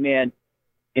create man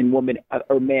and woman,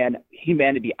 or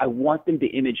humanity, I want them to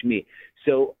image me.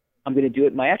 So I'm going to do it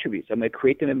in my attributes. I'm going to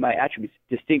create them in my attributes.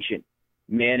 Distinction,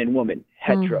 man and woman,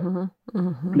 hetero,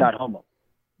 not homo.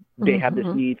 They have this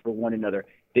need for one another.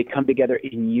 They come together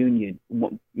in union,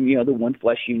 the one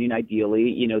flesh union,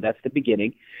 ideally, that's the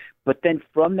beginning. But then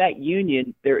from that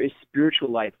union, there is spiritual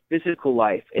life, physical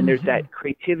life, and there's that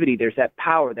creativity, there's that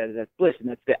power, that's bliss, and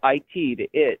that's the IT, the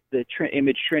it, the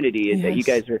image trinity that you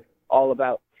guys are all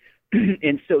about.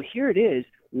 And so here it is.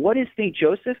 What is St.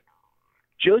 Joseph?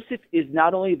 Joseph is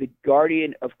not only the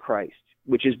guardian of Christ,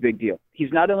 which is a big deal.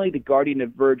 He's not only the guardian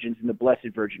of virgins and the Blessed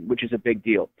Virgin, which is a big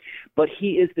deal, but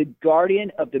he is the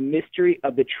guardian of the mystery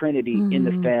of the Trinity in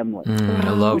the family.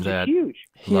 I love which that. Is huge.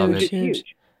 Love which it. is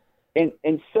huge. And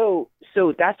so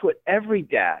that's what every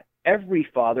dad, every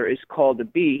father is called to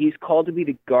be. He's called to be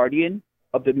the guardian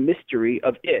of the mystery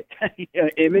of it,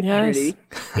 image Trinity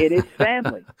in his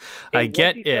family. I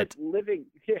get it.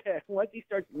 Once he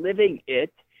starts living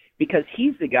it, because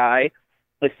he's the guy,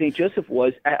 like St. Joseph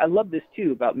was. I love this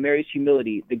too about Mary's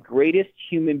humility, the greatest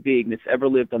human being that's ever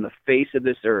lived on the face of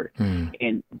this earth,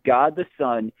 and God the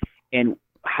Son. And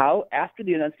how, after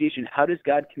the Annunciation, how does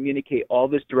God communicate all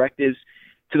of his directives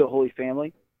to the Holy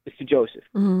Family? It's to Joseph.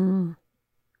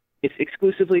 It's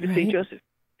exclusively to St. Joseph.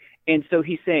 And so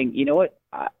he's saying, you know what?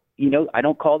 I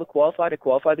don't call the qualified. I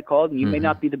qualify the called. And you may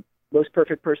not be the most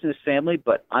perfect person in this family,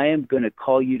 but I am going to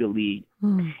call you to lead.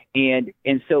 And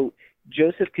so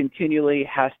Joseph continually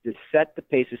has to set the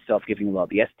pace of self-giving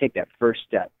love. He has to take that first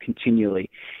step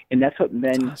continually. And that's what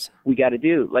men, we got to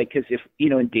do. Like, because if,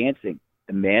 in dancing,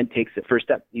 the man takes the first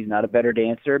step. He's not a better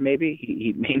dancer,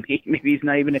 maybe. Maybe he's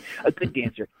not even a good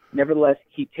dancer. Nevertheless,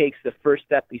 he takes the first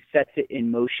step. He sets it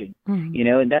in motion,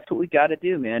 and that's what we got to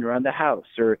do, man, around the house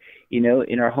or,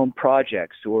 in our home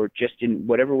projects or just in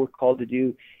whatever we're called to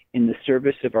do in the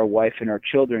service of our wife and our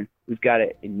children. We've got to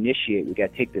initiate. We've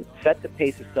got to set the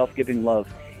pace of self-giving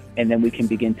love, and then we can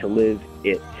begin to live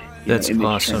it. That's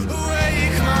awesome.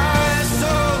 Awake my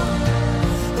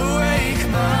soul, awake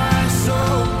my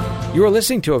soul. You are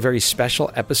listening to a very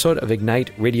special episode of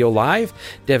Ignite Radio Live.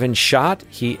 Devin Schott,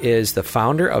 he is the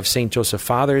founder of St. Joseph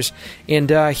Fathers, and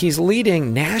he's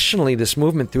leading nationally this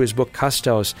movement through his book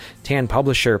Custos, TAN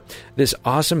Publisher. This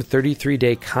awesome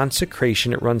 33-day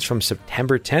consecration. It runs from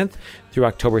September 10th through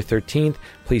October 13th.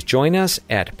 Please join us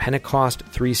at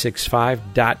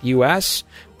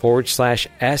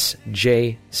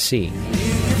pentecost365.us/SJC.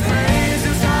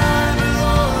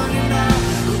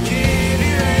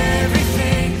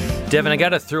 Devin, I got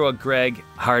to throw a Greg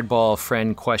Hardball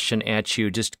friend question at you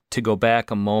just to go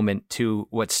back a moment to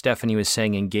what Stephanie was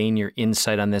saying and gain your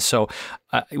insight on this. So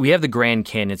we have the Grand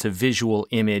Canyon. It's a visual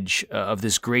image of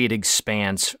this great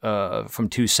expanse from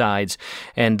two sides.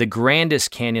 And the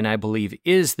grandest canyon, I believe,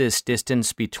 is this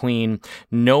distance between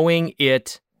knowing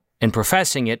it and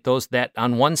professing it, those that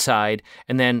on one side,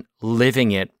 and then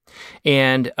living it.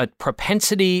 And a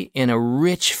propensity in a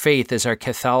rich faith as our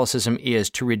Catholicism is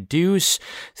to reduce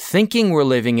thinking we're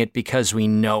living it because we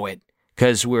know it,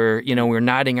 because we're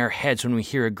nodding our heads when we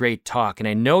hear a great talk. And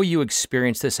I know you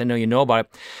experienced this. I know you know about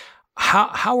it.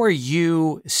 How are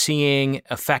you seeing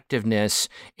effectiveness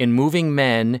in moving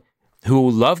men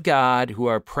who love God, who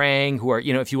are praying, who are,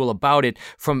 if you will, about it,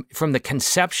 from the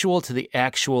conceptual to the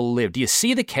actual live? Do you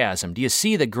see the chasm? Do you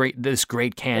see this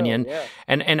great canyon? Oh, yeah.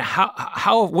 And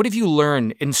how what have you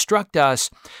learned? Instruct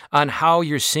us on how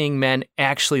you're seeing men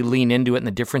actually lean into it and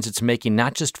the difference it's making,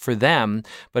 not just for them,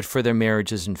 but for their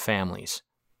marriages and families.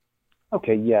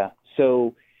 Okay, yeah.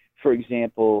 So, for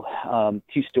example,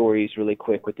 two stories really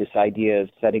quick with this idea of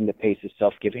setting the pace of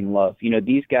self-giving love.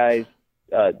 These guys,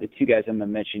 the two guys I'm going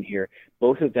to mention here,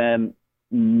 both of them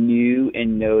knew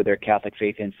and know their Catholic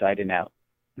faith inside and out.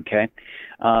 Okay.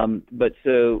 But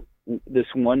so this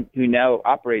one who now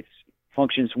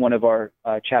functions one of our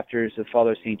chapters of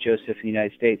Father St. Joseph in the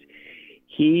United States,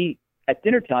 he, at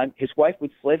dinner time, his wife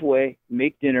would slave away,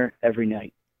 make dinner every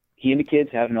night. He and the kids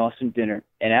have an awesome dinner.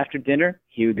 And after dinner,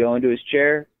 he would go into his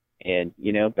chair and,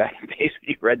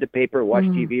 basically read the paper, watch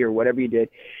TV or whatever he did.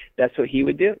 That's what he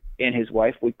would do. And his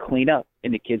wife would clean up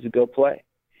and the kids would go play.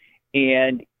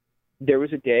 And there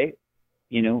was a day,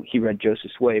 he read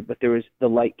Joseph's Way, but the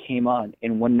light came on.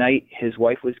 And one night his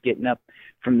wife was getting up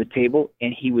from the table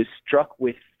and he was struck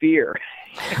with fear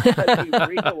because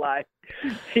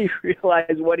he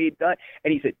realized what he'd done.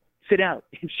 And he said, "Sit down."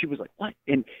 And she was like, "What?"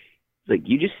 And he's like,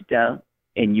 "You just sit down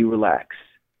and you relax.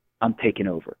 I'm taking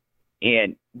over."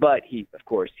 But he, of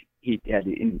course, he had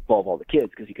to involve all the kids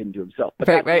because he couldn't do himself. But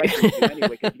right. Anyway,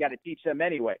 because you got to teach them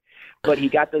anyway. But he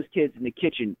got those kids in the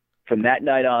kitchen from that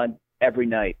night on, every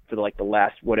night for the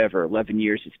last 11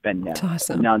 years it's been now. That's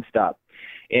awesome. Nonstop.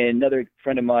 And another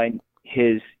friend of mine,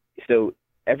 so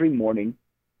every morning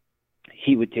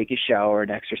he would take his shower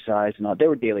and exercise and all. They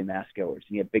were daily mass goers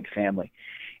and he had a big family.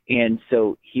 And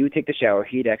so he would take the shower,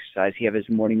 he'd exercise, he'd have his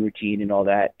morning routine and all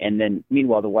that. And then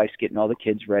meanwhile, the wife's getting all the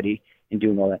kids ready and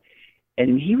doing all that.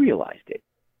 And he realized it.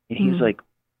 And he was like,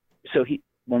 so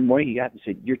one morning he got up and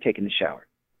said, "You're taking the shower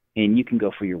and you can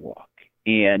go for your walk."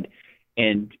 And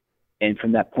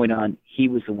from that point on, he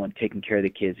was the one taking care of the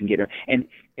kids and getting her.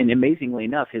 And amazingly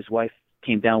enough, his wife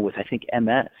came down with, I think,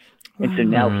 MS. And so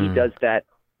now he does that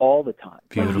all the time.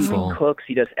 Beautiful. Like, he cooks,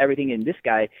 he does everything. And this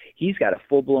guy, he's got a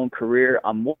full-blown career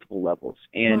on multiple levels.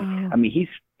 And I mean,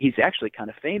 he's actually kind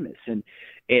of famous.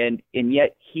 And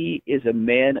yet he is a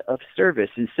man of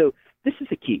service. And so this is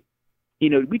the key. You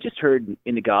know, we just heard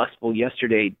in the gospel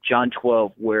yesterday, John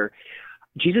 12, where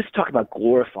Jesus talked about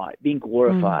being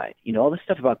glorified, you know, all this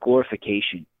stuff about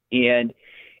glorification. And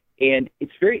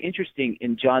it's very interesting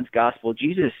in John's gospel.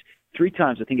 Jesus, 3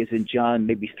 times, I think it's in John,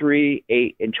 maybe 3,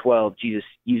 8, and 12, Jesus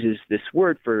uses this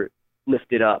word for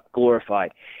lifted up,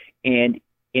 glorified. And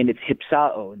it's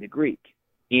hypsao in the Greek.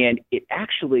 And it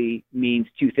actually means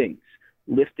 2 things: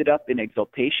 lifted up in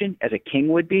exaltation, as a king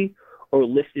would be, or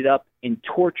lifted up in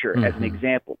torture, as an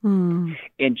example. And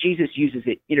Jesus uses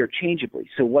it interchangeably.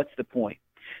 So what's the point?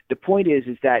 The point is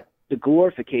that the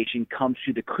glorification comes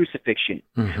through the crucifixion,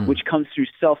 which comes through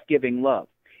self-giving love.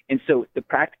 And so the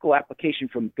practical application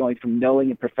from going from knowing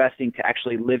and professing to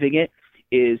actually living it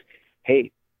is,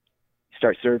 hey,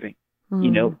 start serving. You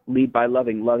know, lead by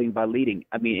loving, loving by leading.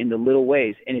 I mean, in the little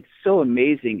ways. And it's so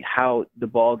amazing how the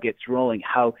ball gets rolling,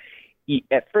 how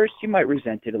at first you might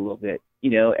resent it a little bit. You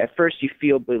know, at first you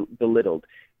feel belittled,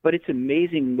 but it's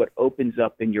amazing what opens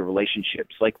up in your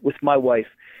relationships. Like with my wife,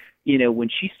 you know, when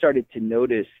she started to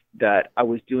notice that I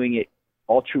was doing it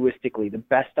altruistically, the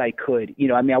best I could, you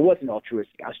know, I mean, I wasn't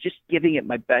altruistic. I was just giving it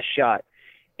my best shot.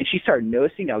 And she started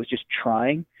noticing I was just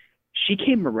trying. She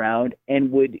came around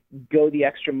and would go the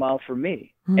extra mile for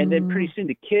me. And then pretty soon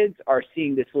the kids are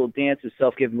seeing this little dance of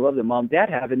self-giving love that mom and dad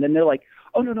have. And then they're like,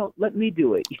 "Oh, no, let me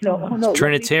do it." You know, "Oh, no."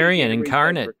 Trinitarian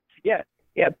incarnate.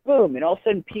 Yeah, boom. And all of a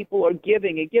sudden people are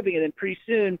giving and giving. And then pretty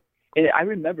soon, and I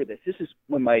remember this. This is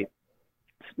when my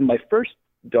first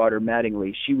daughter,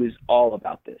 Mattingly, she was all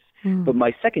about this. But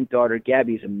my second daughter,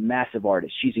 Gabby, is a massive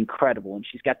artist. She's incredible, and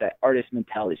she's got that artist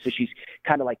mentality. So she's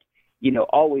kind of like, you know,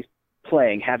 always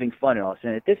playing, having fun and all this.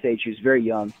 And at this age, she was very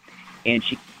young, and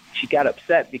she got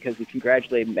upset because we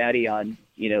congratulated Maddie on,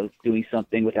 you know, doing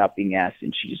something without being asked.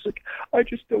 And she's just like, "I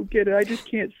just don't get it. I just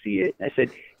can't see it." And I said,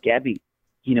 "Gabby,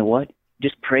 you know what?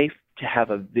 Just pray to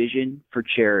have a vision for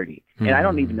charity." And I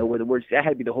don't even know where the words, that had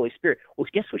to be the Holy Spirit. Well,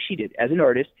 guess what she did? As an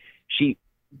artist, she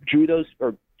drew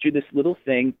this little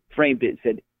thing, framed it, and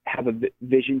said, "Have a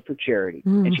vision for charity."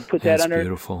 And she put that on her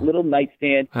little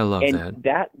nightstand. I love and that.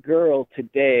 That girl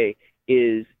today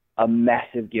is a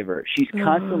massive giver. She's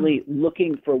constantly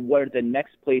looking for what are the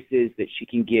next places that she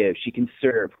can give, she can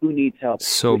serve, who needs help,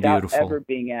 So without beautiful. ever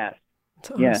being asked.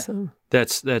 That's awesome.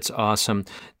 That's awesome.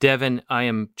 Devin, I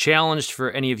am challenged for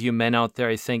any of you men out there.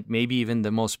 I think maybe even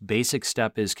the most basic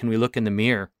step is, can we look in the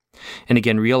mirror? And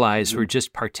again, realize we're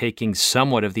just partaking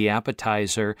somewhat of the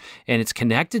appetizer, and it's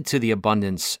connected to the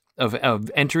abundance of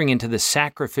entering into the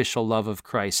sacrificial love of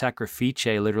Christ. Sacrifice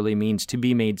literally means to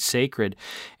be made sacred.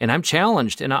 And I'm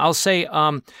challenged, and I'll say,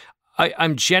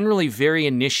 I'm generally very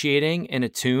initiating and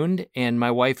attuned, and my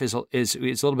wife is a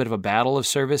little bit of a battle of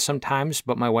service sometimes,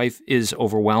 but my wife is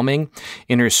overwhelming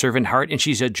in her servant heart, and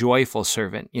she's a joyful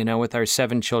servant, you know, with our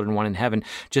 7 children, 1 in heaven,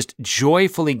 just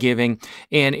joyfully giving.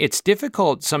 And it's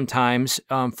difficult sometimes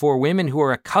for women who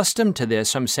are accustomed to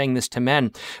this. I'm saying this to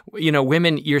men. You know,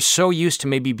 women, you're so used to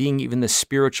maybe being even the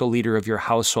spiritual leader of your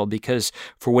household because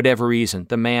for whatever reason,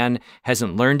 the man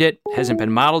hasn't learned it, hasn't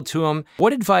been modeled to him.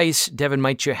 What advice, Devin,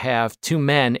 might you have to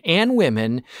men and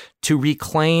women to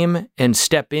reclaim and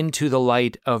step into the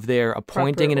light of their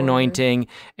appointing and anointing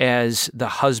as the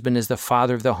husband, as the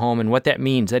father of the home, and what that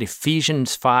means? That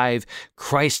Ephesians 5,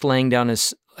 Christ laying down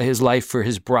his life for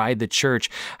his bride, the church.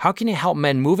 How can you help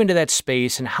men move into that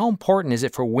space, and how important is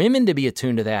it for women to be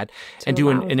attuned to that and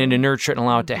to nurture it and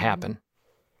allow it to happen?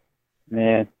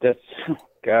 Man,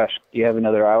 gosh, do you have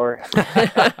another hour?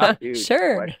 Dude,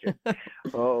 Sure. Question.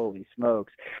 Holy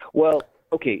smokes. Well,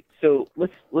 okay, so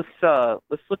let's look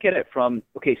at it from,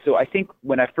 okay, so I think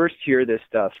when I first hear this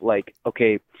stuff, like,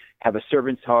 okay, have a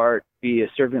servant's heart, be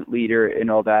a servant leader and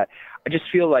all that, I just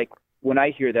feel like when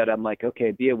I hear that, I'm like,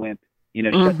 okay, be a wimp, you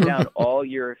know, shut down all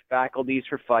your faculties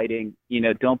for fighting, you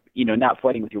know, don't, you know, not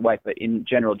fighting with your wife, but in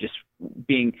general, just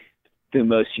being the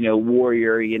most, you know,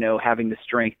 warrior, you know, having the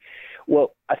strength.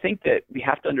 Well, I think that we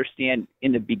have to understand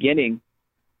in the beginning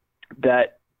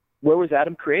that where was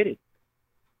Adam created?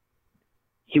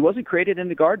 He wasn't created in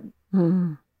the garden.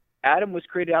 Adam was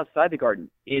created outside the garden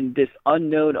in this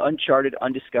unknown, uncharted,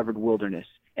 undiscovered wilderness.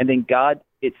 And then God,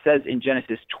 it says in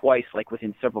Genesis twice, like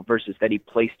within several verses, that he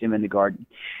placed him in the garden.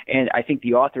 And I think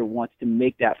the author wants to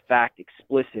make that fact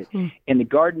explicit. And the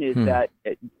garden is that,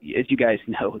 as you guys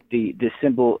know, the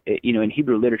symbol, in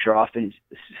Hebrew literature often is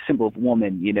a symbol of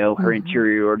woman, her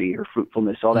interiority, her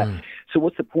fruitfulness, all that. So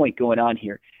what's the point going on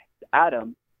here?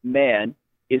 Adam, man,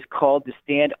 is called to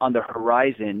stand on the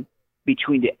horizon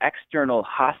between the external,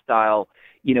 hostile,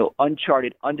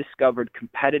 uncharted, undiscovered,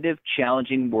 competitive,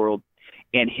 challenging world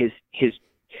and his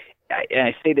and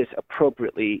I say this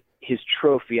appropriately, his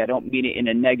trophy. I don't mean it in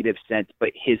a negative sense, but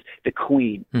the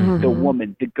queen, the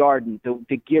woman, the garden,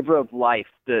 the giver of life,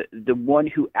 the one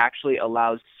who actually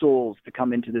allows souls to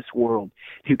come into this world,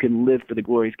 who can live for the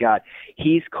glory of God.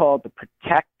 He's called to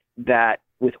protect that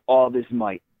with all of his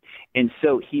might. And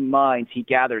so he mines, he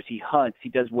gathers, he hunts, he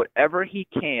does whatever he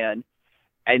can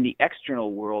in the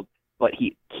external world, but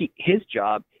his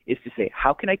job is to say,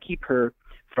 how can I keep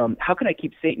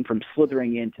Satan from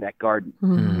slithering into that garden?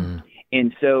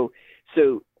 And so,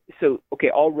 okay,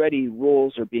 already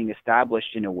rules are being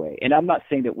established in a way. And I'm not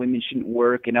saying that women shouldn't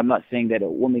work, and I'm not saying that a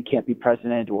woman can't be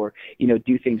president or,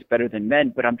 do things better than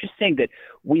men, but I'm just saying that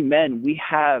we men,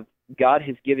 God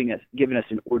has given us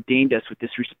and ordained us with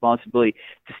this responsibility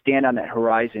to stand on that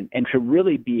horizon and to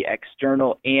really be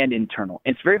external and internal.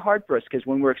 And it's very hard for us because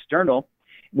when we're external,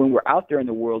 when we're out there in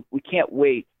the world, we can't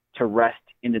wait to rest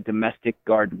in the domestic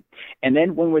garden. And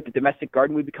then when we're at the domestic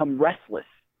garden, we become restless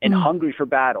and hungry for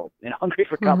battle and hungry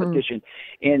for competition.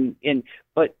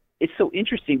 But it's so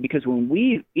interesting because when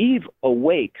Eve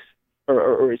awakes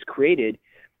or is created,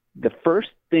 the first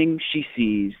thing she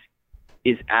sees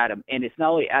is Adam. And it's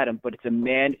not only Adam, but it's a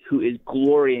man who is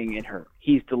glorying in her.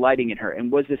 He's delighting in her.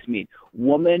 And what does this mean?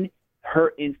 Woman,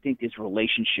 her instinct is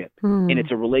relationship. And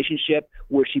it's a relationship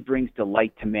where she brings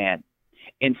delight to man.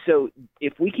 And so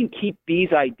if we can keep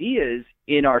these ideas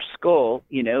in our skull,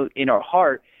 in our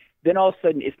heart, then all of a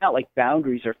sudden it's not like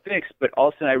boundaries are fixed, but all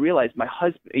of a sudden I realize my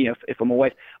husband, if I'm a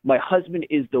wife, my husband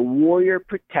is the warrior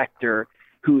protector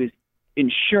who is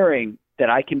ensuring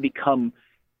that I can become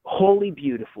wholly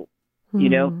beautiful,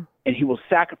 and he will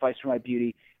sacrifice for my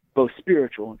beauty, both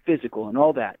spiritual and physical and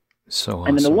all that. So awesome.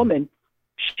 And then the woman,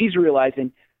 she's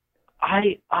realizing,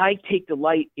 I take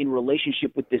delight in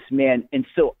relationship with this man, and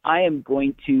so I am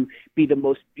going to be the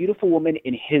most beautiful woman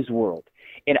in his world,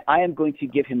 and I am going to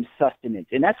give him sustenance.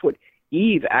 And that's what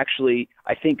Eve actually,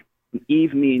 I think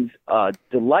Eve means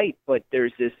delight, but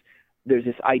there's this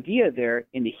idea there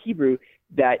in the Hebrew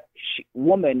that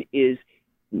woman is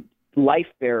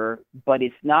life bearer, but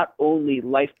it's not only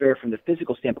life bearer from the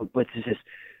physical standpoint, but it's this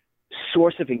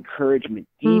source of encouragement,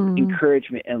 deep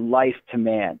encouragement and life to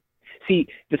man. See,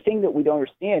 the thing that we don't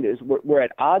understand is we're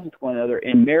at odds with one another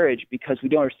in marriage because we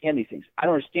don't understand these things. I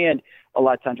don't understand a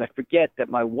lot of times. I forget that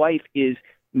my wife is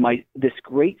this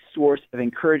great source of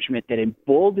encouragement that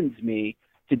emboldens me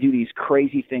to do these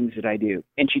crazy things that I do,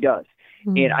 and she does.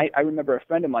 And I remember a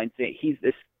friend of mine say he's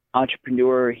this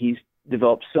entrepreneur. He's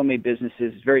developed so many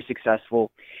businesses, very successful,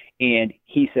 and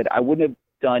he said, I wouldn't have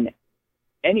done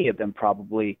any of them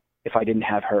probably if I didn't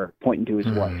have her, pointing to his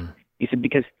wife. He said,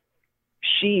 because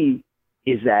she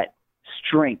is that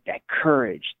strength, that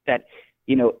courage, that,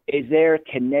 ezer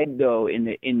kenegdo in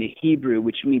the Hebrew,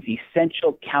 which means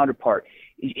essential counterpart.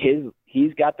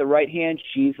 He's got the right hand,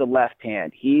 she's the left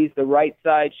hand. He's the right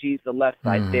side, she's the left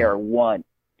side. They are one.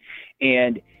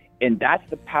 And that's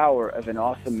the power of an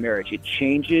awesome marriage. It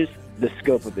changes the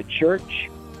scope of the church.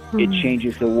 It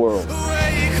changes the world.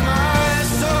 Awake my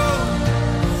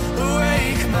soul,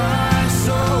 awake my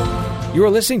soul. You are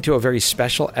listening to a very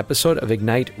special episode of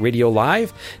Ignite Radio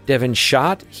Live. Devin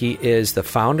Schott, he is the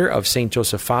founder of St.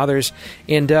 Joseph Fathers,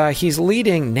 and he's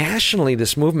leading nationally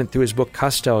this movement through his book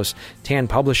Custos, TAN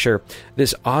Publisher.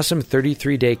 This awesome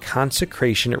 33-day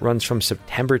consecration, it runs from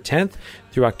September 10th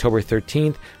through October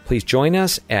 13th. Please join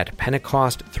us at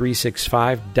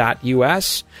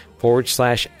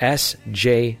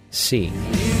pentecost365.us/SJC.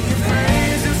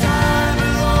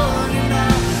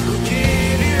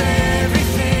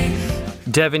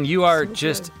 Devin, you are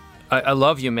just, I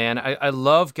love you, man. I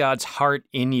love God's heart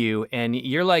in you, and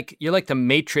you're like the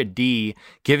maitre d'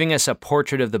 giving us a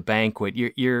portrait of the banquet.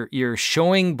 You're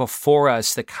showing before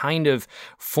us the kind of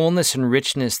fullness and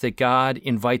richness that God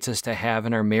invites us to have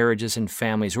in our marriages and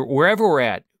families, wherever we're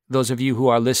at. those of you who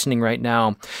are listening right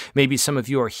now, maybe some of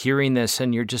you are hearing this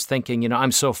and you're just thinking,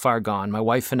 I'm so far gone. My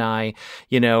wife and I,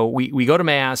 we go to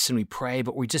Mass and we pray,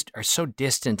 but we just are so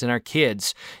distant. And our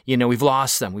kids, we've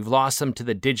lost them. We've lost them to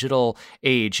the digital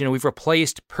age. We've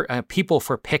replaced people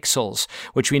for pixels,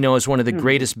 which we know is one of the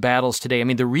greatest battles today. I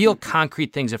mean, the real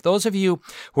concrete things. If those of you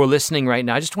who are listening right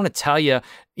now, I just want to tell you,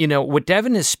 what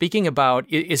Devin is speaking about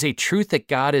is a truth that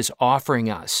God is offering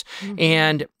us,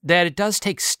 and that it does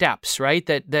take steps, right?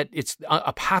 That it's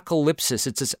apocalypsis.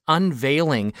 It's this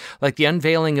unveiling, like the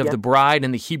unveiling of the bride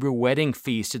in the Hebrew wedding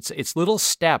feast. It's little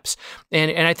steps,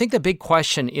 and I think the big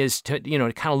question is to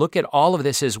kind of look at all of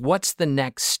this is what's the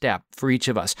next step for each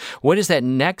of us? What is that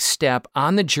next step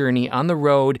on the journey, on the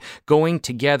road, going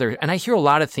together? And I hear a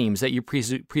lot of themes that you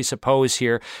presuppose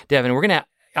here, Devin. We're going to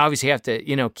obviously have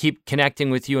to, keep connecting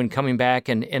with you and coming back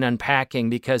and unpacking,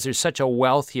 because there's such a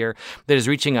wealth here that is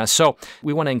reaching us. So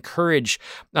we want to encourage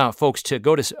folks to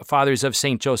go to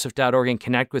fathersofstjoseph.org and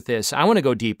connect with this. I want to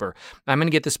go deeper. I'm going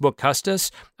to get this book, Custos,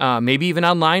 maybe even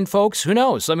online, folks. Who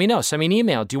knows? Let me know. Send me an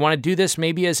email. Do you want to do this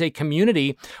maybe as a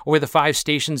community or the 5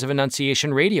 stations of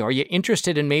Annunciation Radio? Are you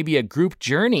interested in maybe a group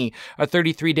journey, a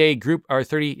 33-day group or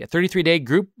 33-day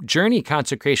group journey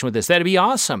consecration with this? That'd be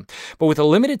awesome. But with the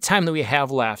limited time that we have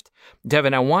left,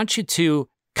 Devin, I want you to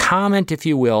comment, if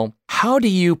you will. How do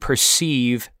you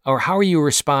perceive, or how are you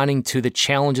responding to the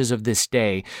challenges of this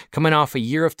day, coming off a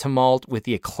year of tumult with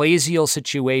the ecclesial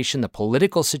situation, the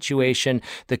political situation,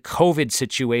 the COVID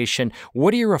situation?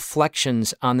 What are your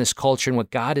reflections on this culture and what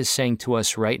God is saying to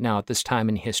us right now at this time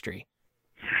in history?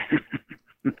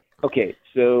 Okay,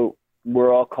 so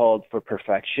we're all called for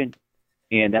perfection.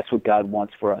 And that's what God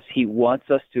wants for us. He wants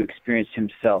us to experience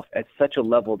himself at such a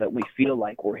level that we feel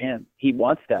like we're him. He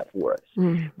wants that for us.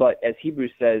 But as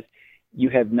Hebrews says, you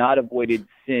have not avoided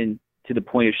sin to the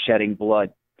point of shedding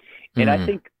blood. And I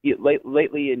think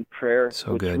lately in prayer,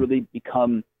 what's really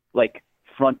become like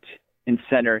front and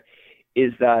center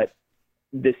is that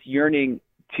this yearning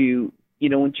to,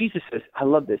 when Jesus says, I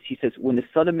love this, he says, when the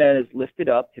Son of Man is lifted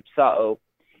up, hypsao,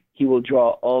 he will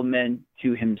draw all men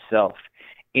to himself.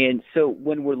 And so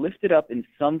when we're lifted up in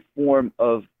some form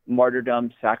of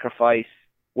martyrdom, sacrifice,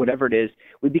 whatever it is,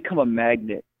 we become a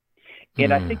magnet.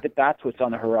 And I think that that's what's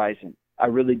on the horizon. I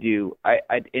really do.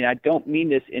 And I don't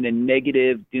mean this in a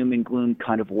negative, doom and gloom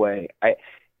kind of way.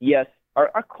 Yes,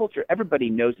 our culture, everybody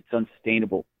knows it's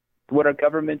unsustainable. What our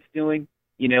government's doing,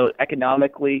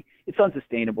 economically, it's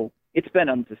unsustainable. It's been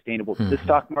unsustainable. The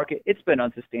stock market, it's been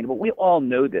unsustainable. We all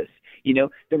know this.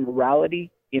 The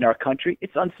morality in our country,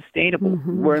 it's unsustainable.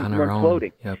 We're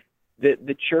imploding. Yep.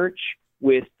 The church,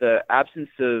 with the absence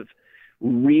of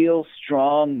real,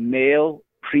 strong male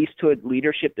priesthood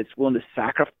leadership that's willing to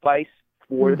sacrifice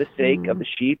for the sake of the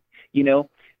sheep,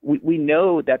 we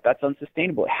know that that's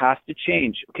unsustainable. It has to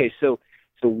change. Okay, so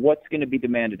what's going to be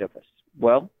demanded of us?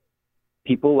 Well,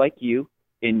 people like you,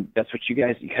 and that's what you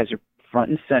guys are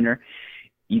front and center.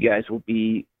 You guys will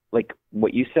be like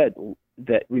what you said,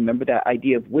 that remember that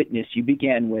idea of witness you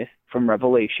began with from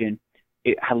Revelation.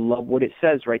 I love what it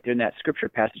says right there in that scripture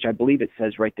passage. I believe it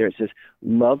says right there, it says,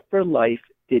 love for life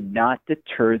did not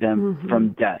deter them from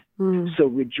death. So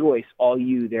rejoice, all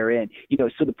you therein.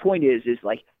 So the point is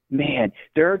like, man,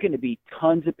 there are going to be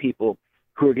tons of people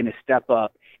who are going to step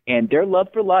up, and their love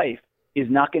for life is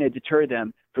not going to deter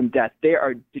them from death. They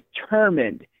are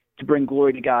determined to bring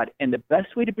glory to God. And the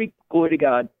best way to bring glory to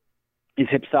God is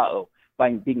hypsao,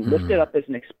 by being lifted up as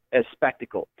a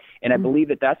spectacle. And I believe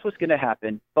that that's what's going to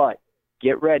happen. But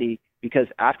get ready, because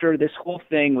after this whole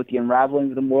thing with the unraveling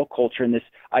of the moral culture and this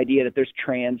idea that there's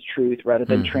trans truth rather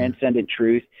than transcendent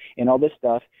truth and all this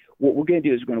stuff, what we're going to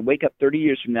do is we're going to wake up 30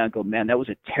 years from now and go, man, that was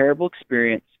a terrible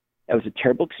experience. That was a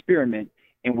terrible experiment.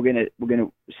 And we're going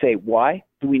to say, why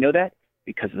do we know that?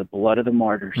 Because of the blood of the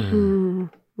martyrs.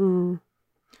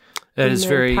 That is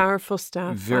very powerful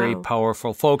stuff. Very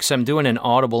powerful. Folks, I'm doing an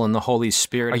audible in the Holy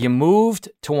Spirit. Are you moved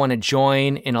to want to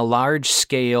join in a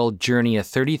large-scale journey, a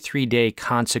 33-day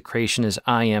consecration as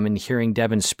I am, in hearing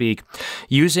Devin speak,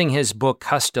 using his book,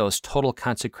 Custos, Total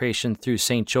Consecration through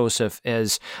St. Joseph,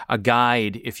 as a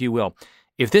guide, if you will?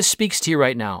 If this speaks to you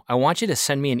right now, I want you to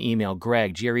send me an email,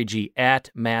 Greg, G-R-E-G,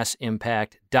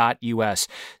 @massimpact.us.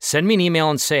 Send me an email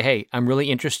and say, hey, I'm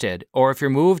really interested. Or if you're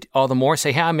moved, all the more,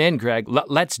 say, hey, I'm in, Greg.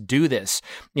 Let's do this.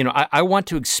 I want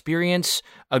to experience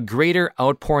a greater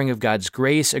outpouring of God's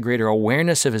grace, a greater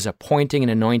awareness of his appointing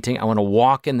and anointing. I want to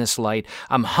walk in this light.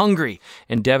 I'm hungry.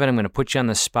 And Devin, I'm going to put you on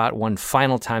the spot one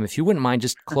final time. If you wouldn't mind,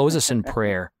 just close us in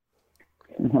prayer.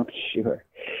 Sure.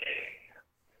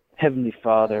 Heavenly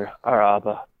Father, our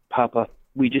Abba, Papa,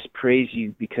 we just praise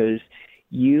you because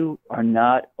you are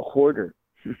not a hoarder.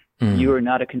 You are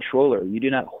not a controller. You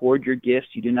do not hoard your gifts.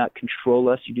 You do not control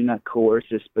us. You do not coerce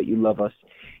us, but you love us.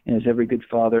 And as every good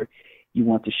father, you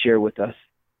want to share with us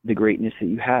the greatness that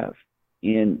you have.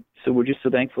 And so we're just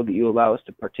so thankful that you allow us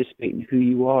to participate in who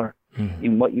you are,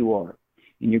 in what you are,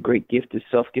 in your great gift of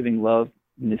self-giving love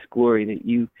and this glory that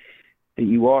you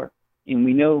are. And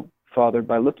we know, Father,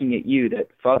 by looking at you, that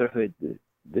fatherhood,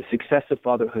 the success of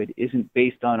fatherhood isn't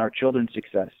based on our children's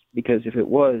success, because if it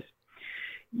was,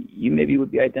 you maybe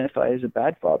would be identified as a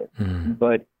bad father,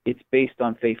 but it's based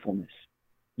on faithfulness.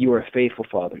 You are a faithful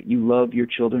father. You love your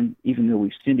children even though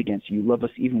we've sinned against you. You love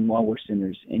us even while we're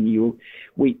sinners, and you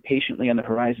wait patiently on the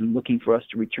horizon looking for us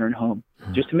to return home.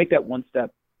 Just to make that one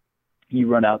step, you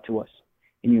run out to us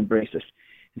and you embrace us.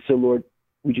 And so, Lord,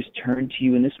 we just turn to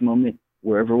you in this moment,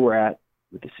 wherever we're at,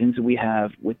 with the sins that we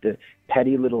have, with the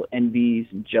petty little envies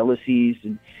and jealousies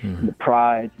and the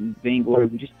pride and vainglory.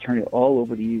 We just turn it all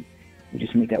over to you. We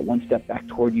just make that one step back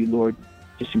toward you, Lord.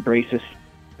 Just embrace us,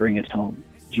 bring us home.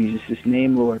 In Jesus'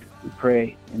 name, Lord, we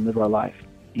pray and live our life.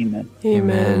 Amen.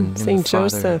 Amen. Saint Father,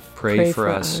 Joseph, pray for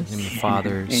us. In the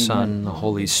Father, Son, the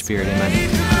Holy Spirit. Amen.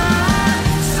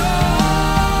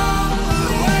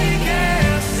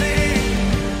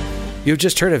 You've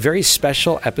just heard a very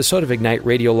special episode of Ignite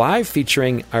Radio Live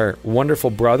featuring our wonderful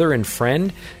brother and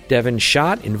friend, Devin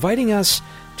Schott, inviting us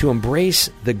to embrace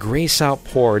the grace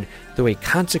outpoured through a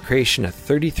consecration, a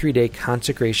 33-day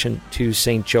consecration to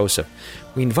St. Joseph.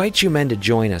 We invite you men to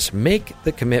join us. Make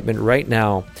the commitment right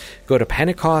now. Go to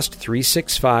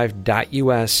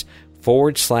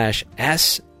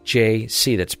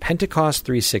Pentecost365.us/SJC. That's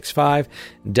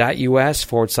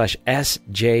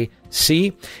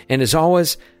Pentecost365.us/SJC. And as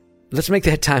always, let's make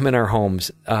that time in our homes.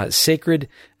 Sacred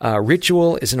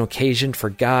ritual is an occasion for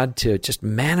God to just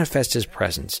manifest His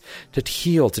presence, to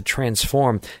heal, to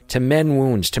transform, to mend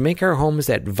wounds, to make our homes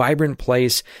that vibrant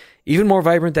place, even more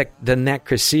vibrant than that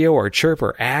Cursillo or Chirp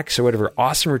or Acts or whatever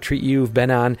awesome retreat you've been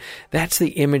on. That's the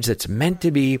image that's meant to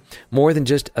be more than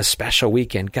just a special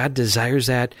weekend. God desires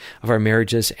that of our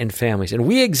marriages and families. And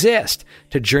we exist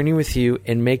to journey with you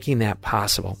in making that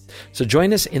possible. So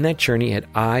join us in that journey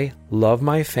at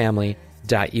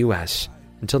ilovemyfamily.us.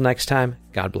 Until next time,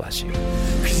 God bless you.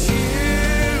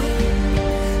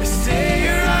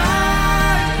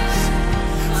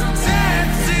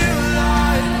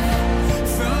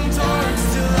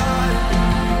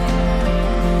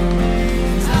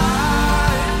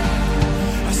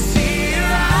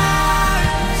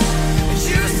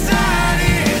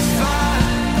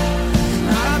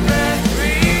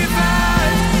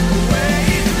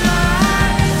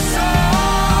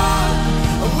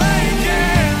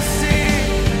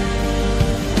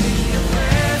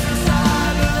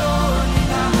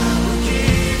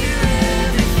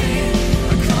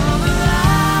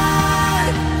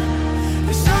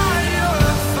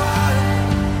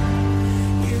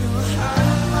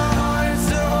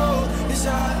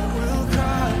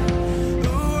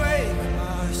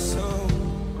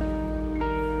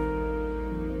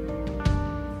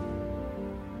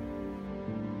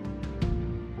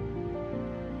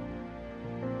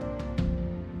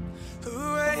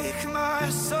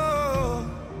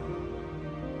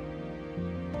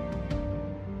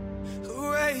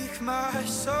 My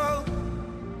soul